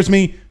Miss scares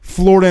me.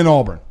 Florida and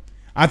Auburn.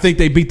 I think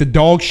they beat the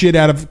dog shit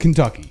out of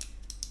Kentucky.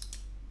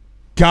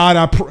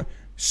 God,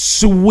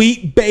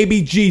 sweet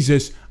baby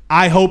Jesus,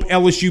 I hope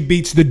LSU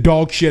beats the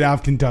dog shit out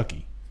of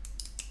Kentucky.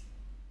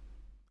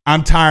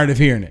 I'm tired of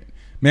hearing it.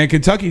 Man,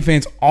 Kentucky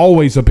fans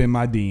always up in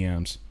my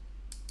DMs.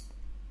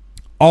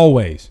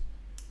 Always.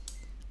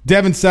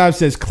 Devin Saab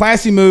says,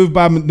 classy move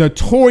by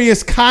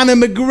notorious Conor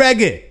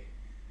McGregor.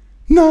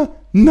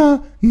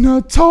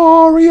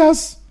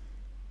 Notorious.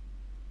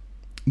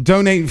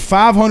 Donate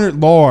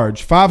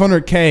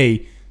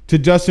 500K to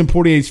Dustin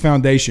Poirier's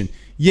foundation.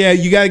 Yeah,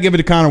 you got to give it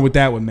to Conor with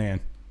that one, man.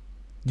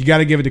 You got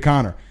to give it to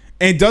Conor.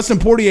 And Dustin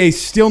Poirier's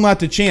still not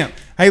the champ.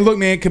 Hey, look,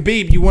 man,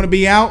 Khabib, you want to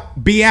be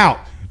out? Be out.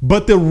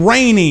 But the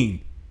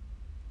reigning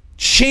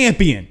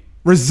champion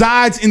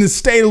resides in the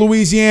state of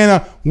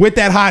Louisiana with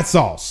that hot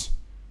sauce.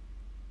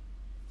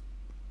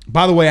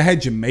 By the way, I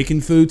had Jamaican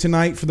food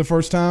tonight for the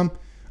first time.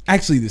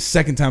 Actually, the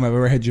second time I've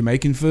ever had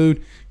Jamaican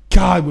food.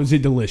 God, was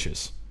it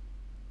delicious.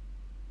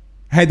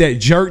 I had that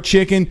jerk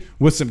chicken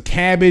with some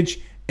cabbage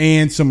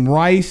and some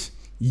rice.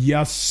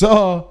 Yes,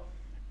 sir.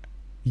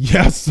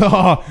 Yes,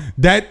 sir.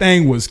 That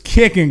thing was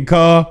kicking,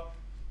 cuh.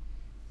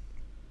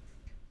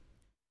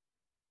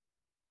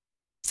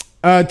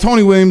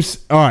 Tony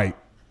Williams. All right.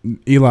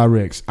 Eli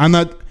Ricks. I'm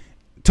not.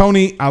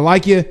 Tony, I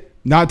like you.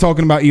 Not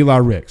talking about Eli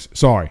Ricks.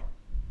 Sorry.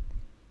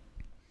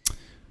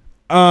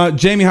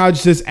 Jamie Hodge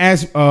says,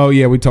 oh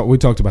yeah, we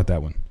talked about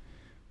that one.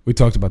 We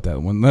talked about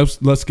that one.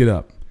 Let's get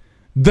up.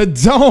 The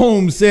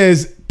Dome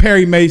says,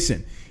 Perry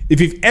Mason, if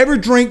you've ever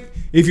drank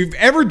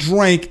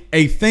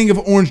a thing of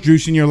orange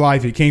juice in your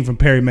life, it came from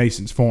Perry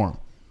Mason's farm.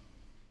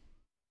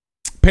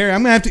 Perry,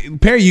 I'm gonna have to.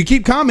 Perry, you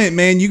keep commenting,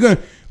 man.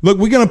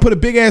 We're gonna put a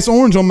big ass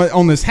orange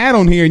on this hat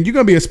on here, and you're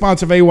gonna be a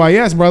sponsor of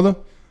AYS, brother.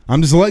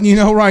 I'm just letting you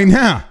know right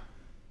now.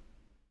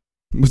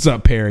 What's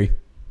up, Perry?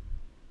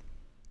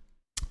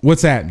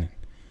 What's happening?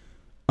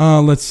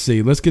 Let's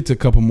see. Let's get to a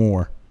couple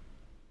more.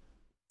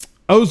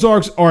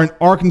 Ozarks are in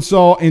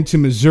Arkansas into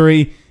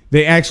Missouri.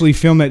 They actually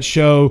filmed that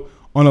show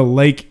on a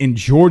lake in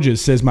Georgia,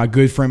 says my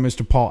good friend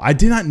Mr. Paul. I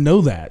did not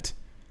know that.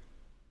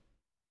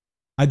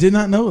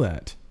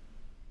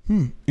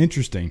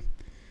 Interesting.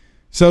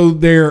 So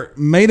they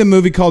made a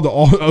movie called The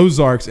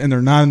Ozarks, and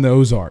they're not in the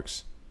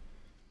Ozarks.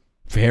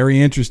 Very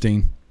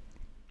interesting.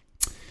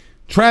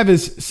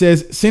 Travis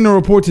says, seen a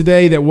report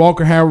today that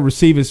Walker Howard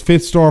received his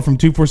 5th star from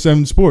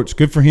 247 Sports.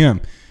 Good for him.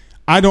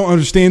 I don't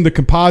understand the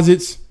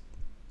composites.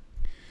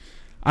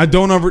 I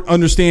don't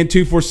understand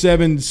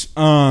 247's.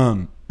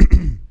 I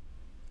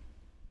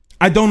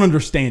don't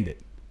understand it.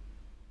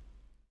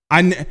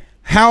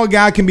 How a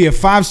guy can be a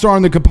 5-star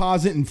in the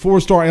composite and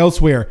 4-star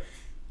elsewhere.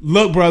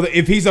 Look, brother,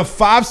 if he's a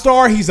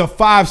 5-star, he's a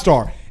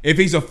 5-star. If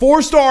he's a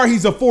 4-star,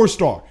 he's a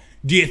 4-star.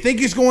 Do you think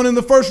he's going in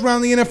the first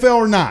round of the NFL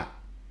or not?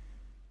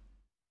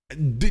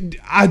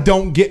 I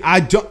don't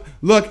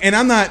look, and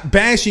I'm not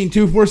bashing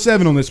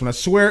 247 on this one.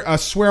 I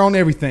swear on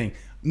everything.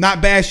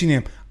 Not bashing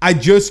him. I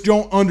just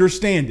don't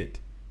understand it.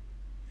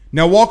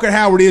 Now, Walker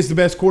Howard is the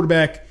best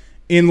quarterback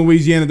in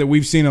Louisiana that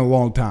we've seen in a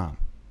long time.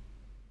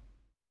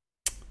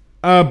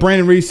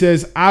 Brandon Reese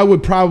says, I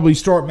would probably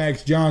start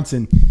Max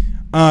Johnson.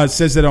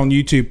 Says that on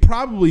YouTube.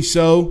 Probably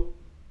so.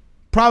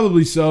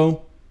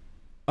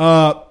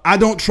 I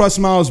don't trust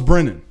Miles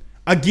Brennan.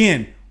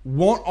 Again,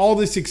 want all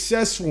the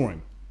success for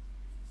him.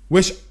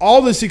 Wish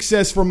all the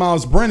success for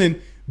Miles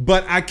Brennan,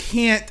 but I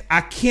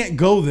can't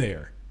go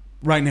there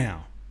right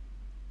now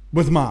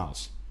with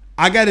Miles.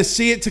 I got to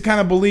see it to kind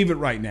of believe it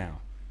right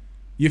now.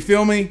 You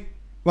feel me?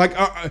 Like,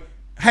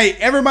 hey,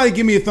 everybody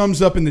give me a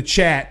thumbs up in the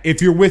chat if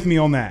you're with me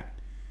on that.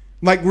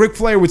 Like Ric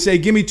Flair would say,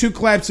 give me 2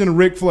 claps and a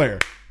Ric Flair.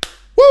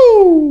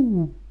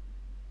 Woo!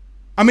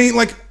 I mean,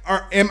 like,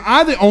 am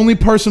I the only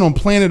person on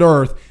planet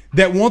Earth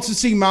that wants to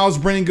see Miles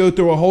Brennan go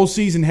through a whole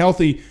season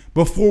healthy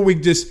before we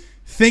just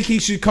think he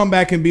should come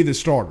back and be the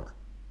starter?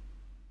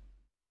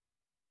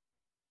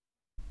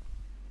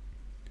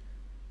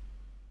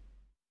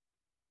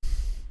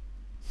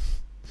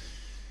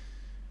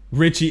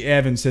 Richie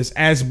Evans says,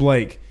 ask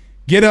Blake,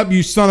 get up,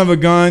 you son of a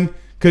gun,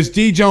 because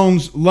D.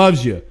 Jones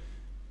loves you.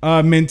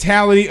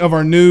 Mentality of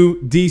our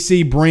new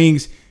DC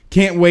brings.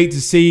 Can't wait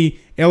to see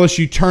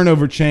LSU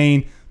turnover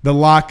chain, the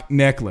lock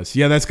necklace.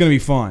 Yeah, that's going to be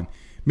fun.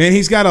 Man,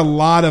 he's got a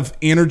lot of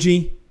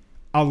energy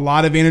that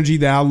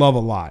I love a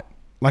lot.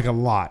 Like a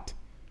lot.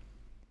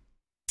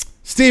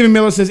 Stephen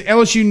Miller says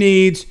LSU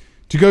needs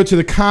to go to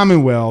the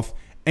Commonwealth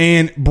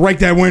and break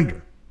that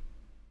window.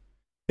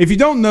 If you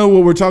don't know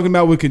what we're talking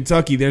about with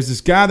Kentucky, there's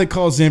this guy that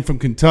calls in from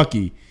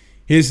Kentucky.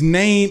 His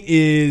name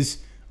is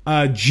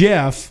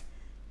Jeff.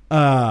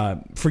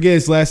 Forget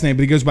his last name,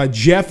 but he goes by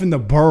Jeff in the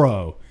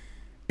Borough.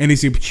 And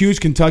he's a huge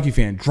Kentucky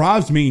fan.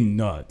 Drives me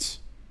nuts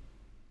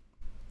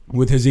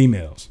with his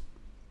emails.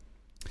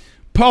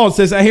 Paul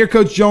says, I hear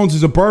Coach Jones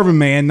is a bourbon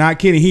man. Not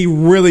kidding. He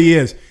really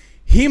is.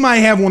 He might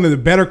have one of the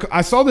better.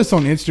 I saw this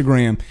on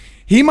Instagram.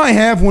 He might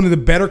have one of the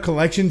better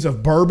collections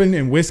of bourbon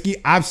and whiskey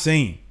I've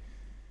seen.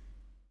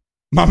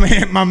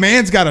 My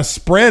man's got a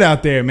spread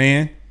out there,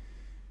 man.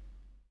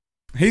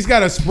 He's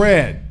got a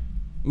spread.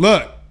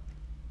 Look,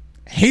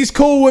 he's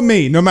cool with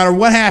me no matter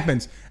what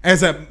happens.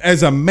 As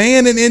a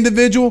man and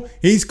individual,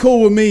 he's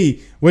cool with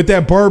me with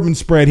that bourbon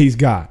spread he's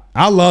got.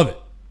 I love it.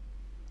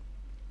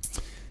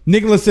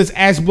 Nicholas says,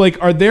 ask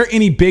Blake, are there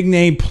any big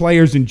name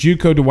players in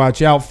JUCO to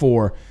watch out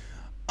for?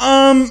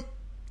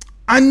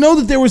 I know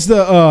that there was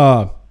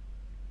the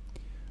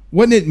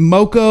wasn't it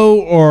Moko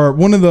or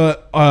one of the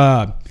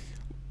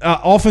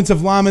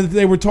offensive linemen that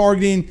they were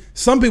targeting.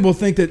 Some people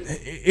think that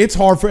it's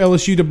hard for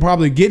LSU to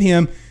probably get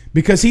him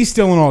because he's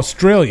still in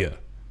Australia.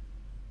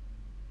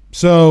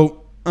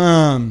 So,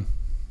 I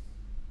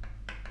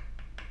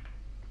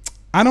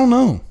don't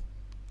know.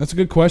 That's a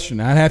good question.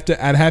 I'd have to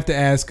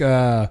ask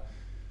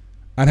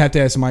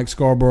Mike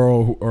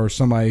Scarborough or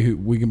somebody who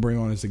we can bring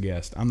on as a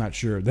guest. I'm not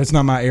sure. That's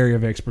not my area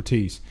of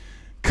expertise.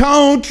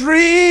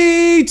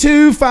 Country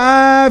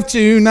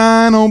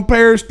 2529 on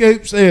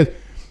Periscope says,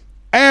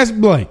 ask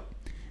Blake,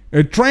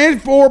 a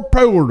transfer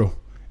portal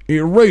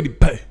is ready to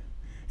pay.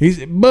 He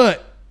said,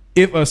 but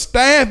if a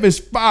staff is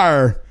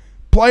fired,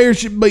 players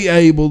should be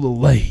able to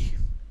leave.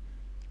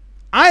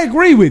 I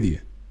agree with you.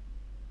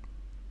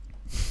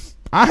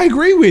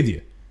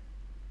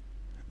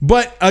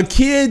 But a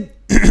kid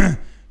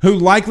who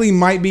likely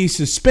might be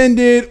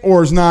suspended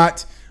or is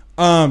not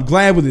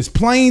glad with his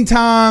playing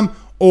time,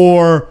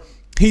 or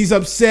he's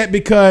upset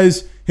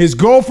because his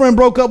girlfriend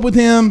broke up with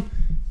him,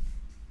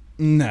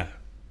 no.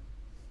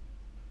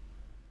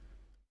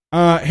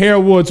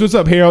 Harold Woods, what's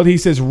up, Harold? He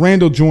says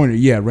Randall Joyner.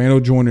 Yeah,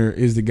 Randall Joyner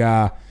is the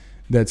guy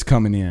that's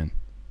coming in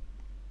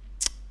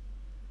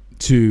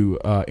to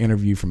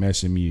interview from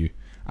SMU.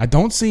 I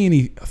don't see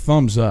any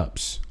thumbs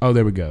ups. Oh,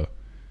 there we go.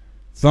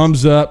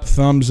 Thumbs up,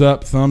 thumbs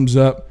up, thumbs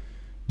up.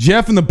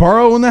 Jeff in the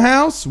Burrow in the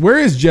house? Where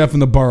is Jeff in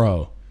the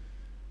Burrow?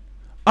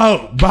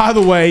 Oh, by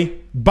the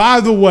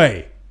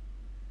way.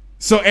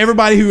 So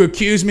everybody who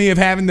accused me of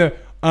having the,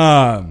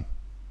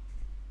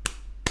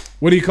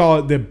 what do you call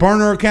it? The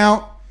burner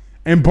account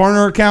and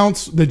burner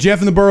accounts, the Jeff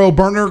in the Burrow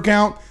burner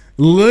account.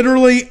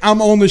 Literally,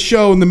 I'm on the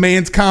show and the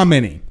man's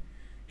commenting.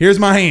 Here's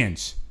my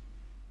hands.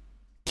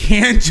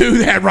 Can't do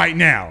that right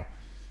now.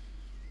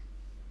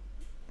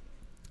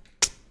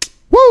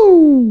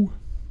 Woo!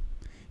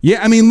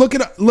 Yeah, I mean, look,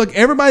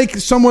 everybody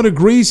somewhat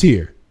agrees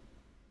here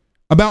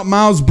about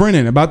Miles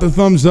Brennan, about the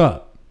thumbs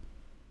up.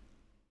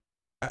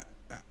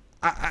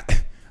 I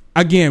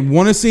again,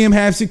 want to see him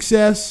have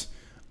success.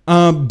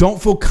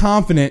 Don't feel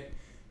confident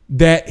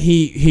that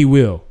he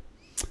will.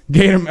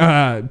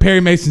 Perry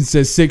Mason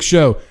says, sick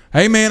show.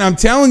 Hey, man, I'm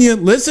telling you,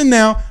 listen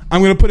now.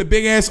 I'm going to put a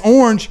big-ass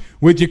orange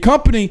with your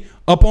company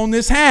up on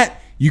this hat.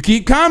 You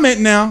keep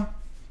commenting now.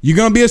 You're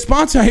going to be a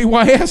sponsor of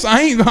AYS.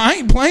 I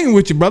ain't playing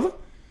with you, brother.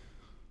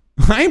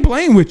 I ain't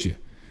playing with you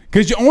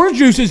because your orange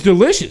juice is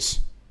delicious.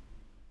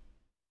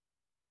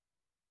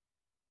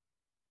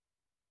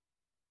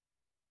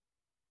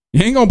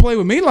 You ain't going to play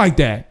with me like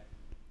that.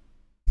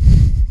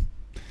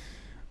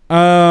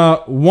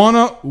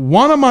 Juana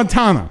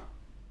Montana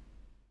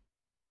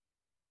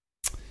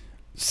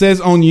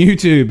says on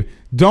YouTube,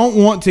 don't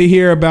want to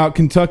hear about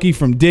Kentucky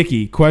from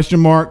Dickey, ?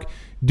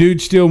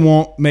 Dude still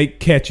won't make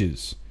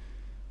catches.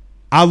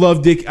 I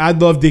love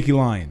Dickie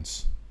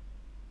Lyons.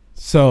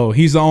 So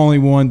he's the only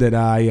one that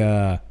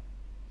I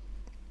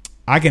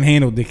can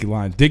handle Dickie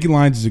Lyons. Dickie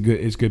Lyons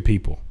is good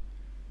people.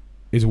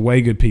 Is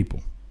way good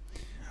people.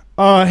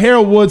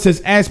 Harold Wood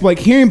says, ask Blake,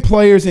 hearing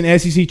players in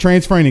SEC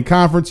transferring in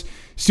conference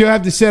still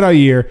have to sit all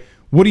year.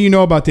 What do you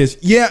know about this?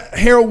 Yeah,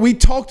 Harold, we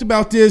talked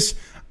about this,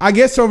 I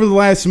guess, over the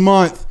last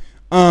month.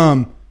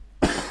 A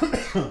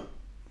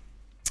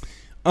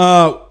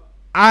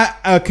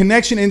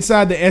connection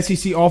inside the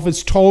SEC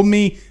office told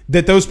me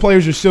that those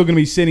players are still going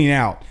to be sitting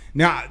out.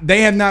 Now,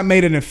 they have not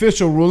made an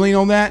official ruling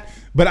on that,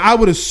 but I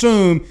would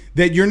assume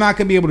that you're not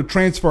going to be able to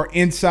transfer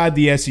inside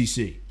the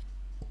SEC.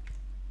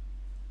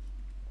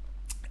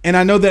 And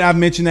I know that I've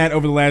mentioned that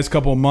over the last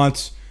couple of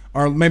months,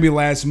 or maybe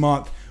last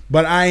month,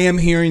 but I am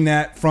hearing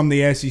that from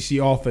the SEC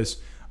office.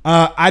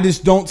 I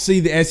just don't see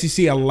the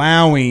SEC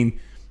allowing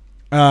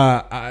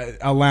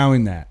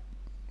that.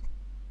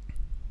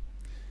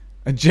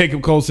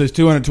 Jacob Cole says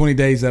 220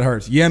 days, that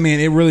hurts. Yeah, man,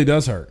 it really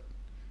does hurt.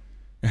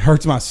 It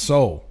hurts my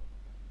soul.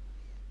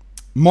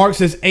 Mark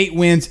says 8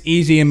 wins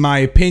easy in my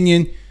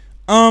opinion.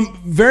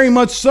 Very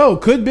much so.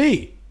 Could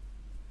be.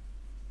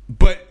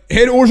 But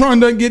Ed Orgeron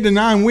doesn't get to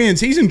 9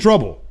 wins. He's in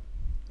trouble.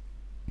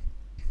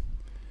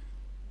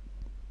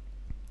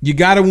 You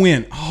got to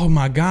win. Oh,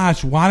 my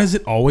gosh. Why does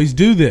it always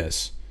do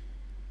this?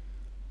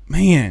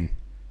 Man,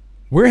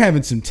 we're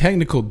having some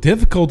technical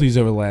difficulties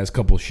over the last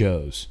couple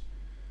shows.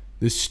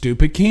 This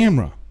stupid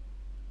camera.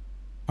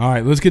 All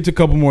right, let's get to a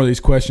couple more of these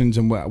questions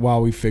and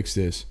while we fix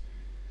this.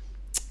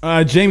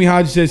 Jamie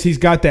Hodges says he's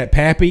got that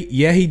pappy.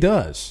 Yeah, he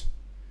does.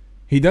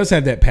 He does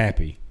have that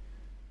pappy.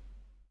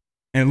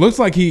 And it looks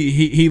like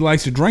he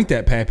likes to drink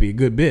that pappy a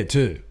good bit,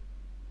 too.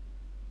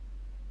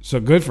 So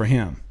good for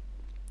him.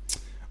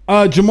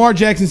 Jamar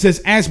Jackson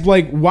says, ask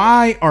Blake,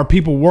 why are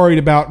people worried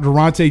about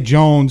Durante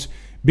Jones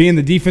being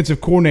the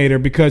defensive coordinator?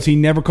 Because he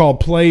never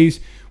called plays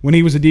when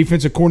he was a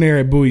defensive coordinator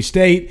at Bowie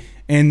State,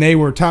 and they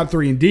were top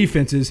 3 in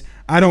defenses.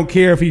 I don't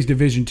care if he's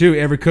Division II.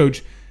 Every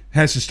coach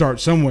has to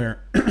start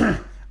somewhere.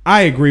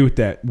 I agree with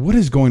that. What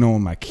is going on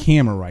with my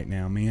camera right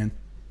now, man?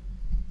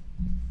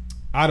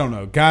 I don't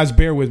know. Guys,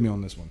 bear with me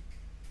on this one.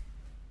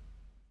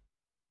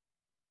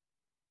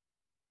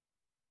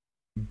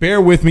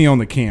 bear with me on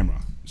the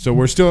camera. So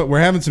we're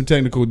having some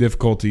technical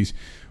difficulties.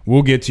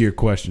 We'll get to your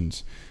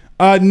questions.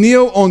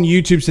 Neil on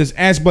YouTube says,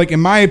 ask Blake, in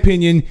my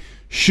opinion,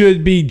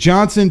 should be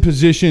Max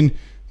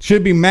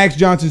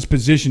Johnson's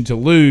position to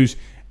lose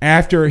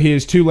after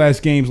his 2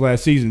 last games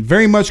last season.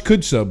 Very much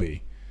could so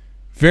be.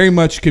 Very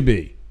much could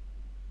be.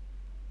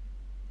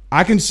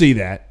 I can see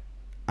that.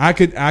 I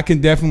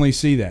can definitely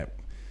see that.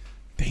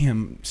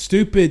 Damn,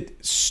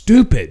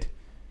 stupid.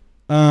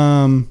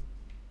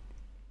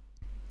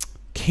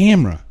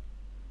 Camera.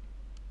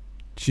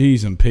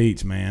 Jeez and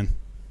Pete's, man.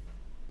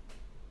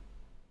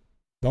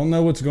 Don't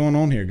know what's going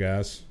on here,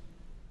 guys.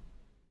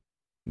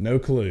 No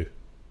clue.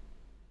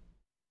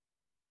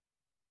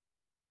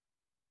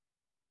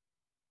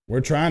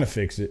 We're trying to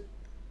fix it.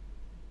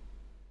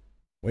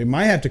 We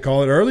might have to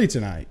call it early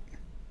tonight.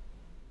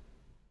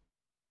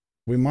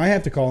 We might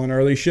have to call an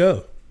early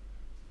show.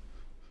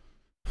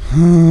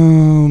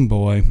 Oh,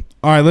 boy.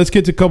 All right, let's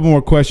get to a couple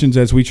more questions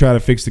as we try to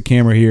fix the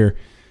camera here.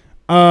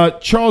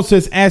 Charles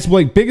says, ask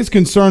Blake, biggest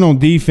concern on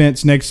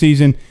defense next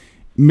season,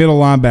 middle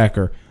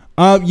linebacker.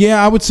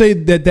 Yeah, I would say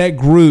that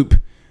group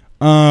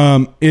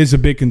is a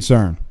big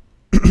concern.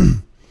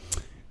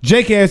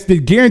 Jake asked,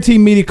 did Guarantee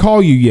Media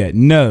call you yet?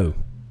 No.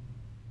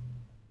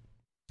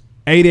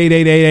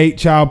 88888,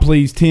 child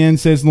please 10,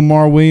 says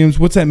Lamar Williams.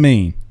 What's that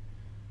mean?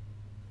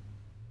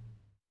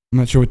 I'm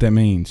not sure what that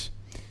means.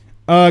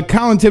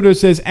 Colin Thibodeau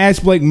says,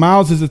 ask Blake,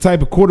 Miles is the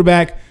type of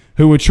quarterback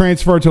who would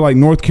transfer to like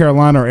North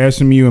Carolina or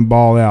SMU and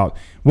ball out.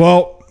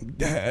 Well,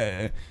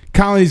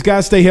 Colin, he's got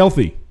to stay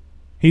healthy.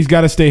 He's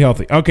got to stay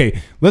healthy. Okay,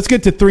 let's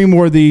get to 3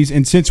 more of these,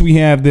 and since we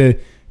have the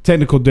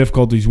technical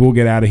difficulties, we'll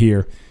get out of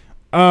here.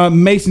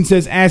 Mason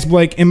says, ask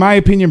Blake, in my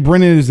opinion,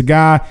 Brennan is the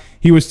guy.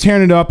 He was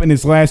tearing it up in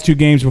his last 2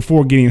 games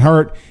before getting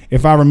hurt,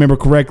 if I remember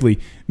correctly.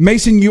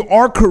 Mason, you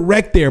are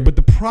correct there, but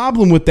the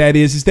problem with that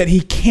is that he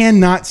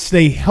cannot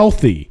stay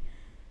healthy.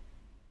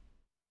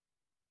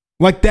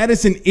 Like, that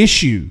is an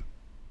issue.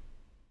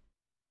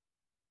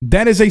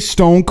 That is a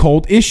stone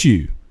cold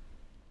issue.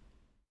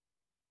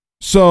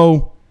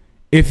 So,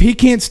 if he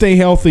can't stay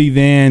healthy,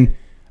 then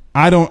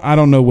I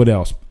don't know what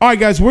else. All right,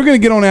 guys, we're going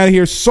to get on out of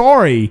here.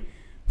 Sorry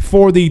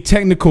for the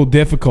technical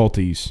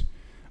difficulties,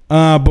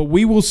 but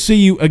we will see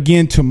you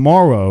again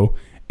tomorrow,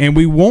 and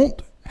we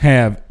won't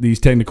have these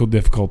technical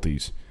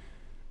difficulties,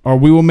 or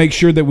we will make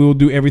sure that we will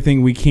do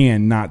everything we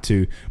can not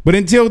to. But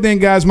until then,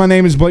 guys, my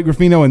name is Blake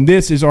Ruffino, and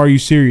this is Are You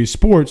Serious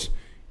Sports.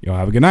 Y'all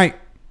have a good night.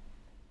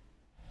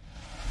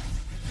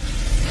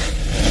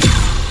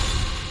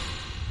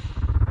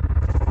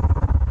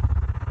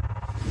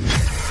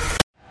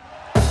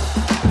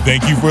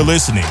 Thank you for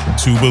listening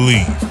to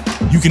Believe.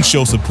 You can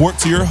show support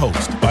to your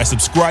host by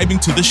subscribing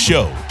to the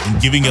show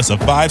and giving us a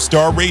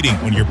 5-star rating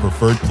on your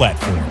preferred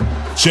platform.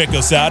 Check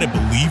us out at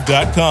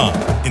Believe.com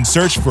and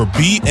search for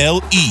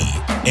BLEAV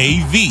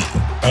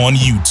on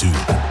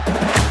YouTube.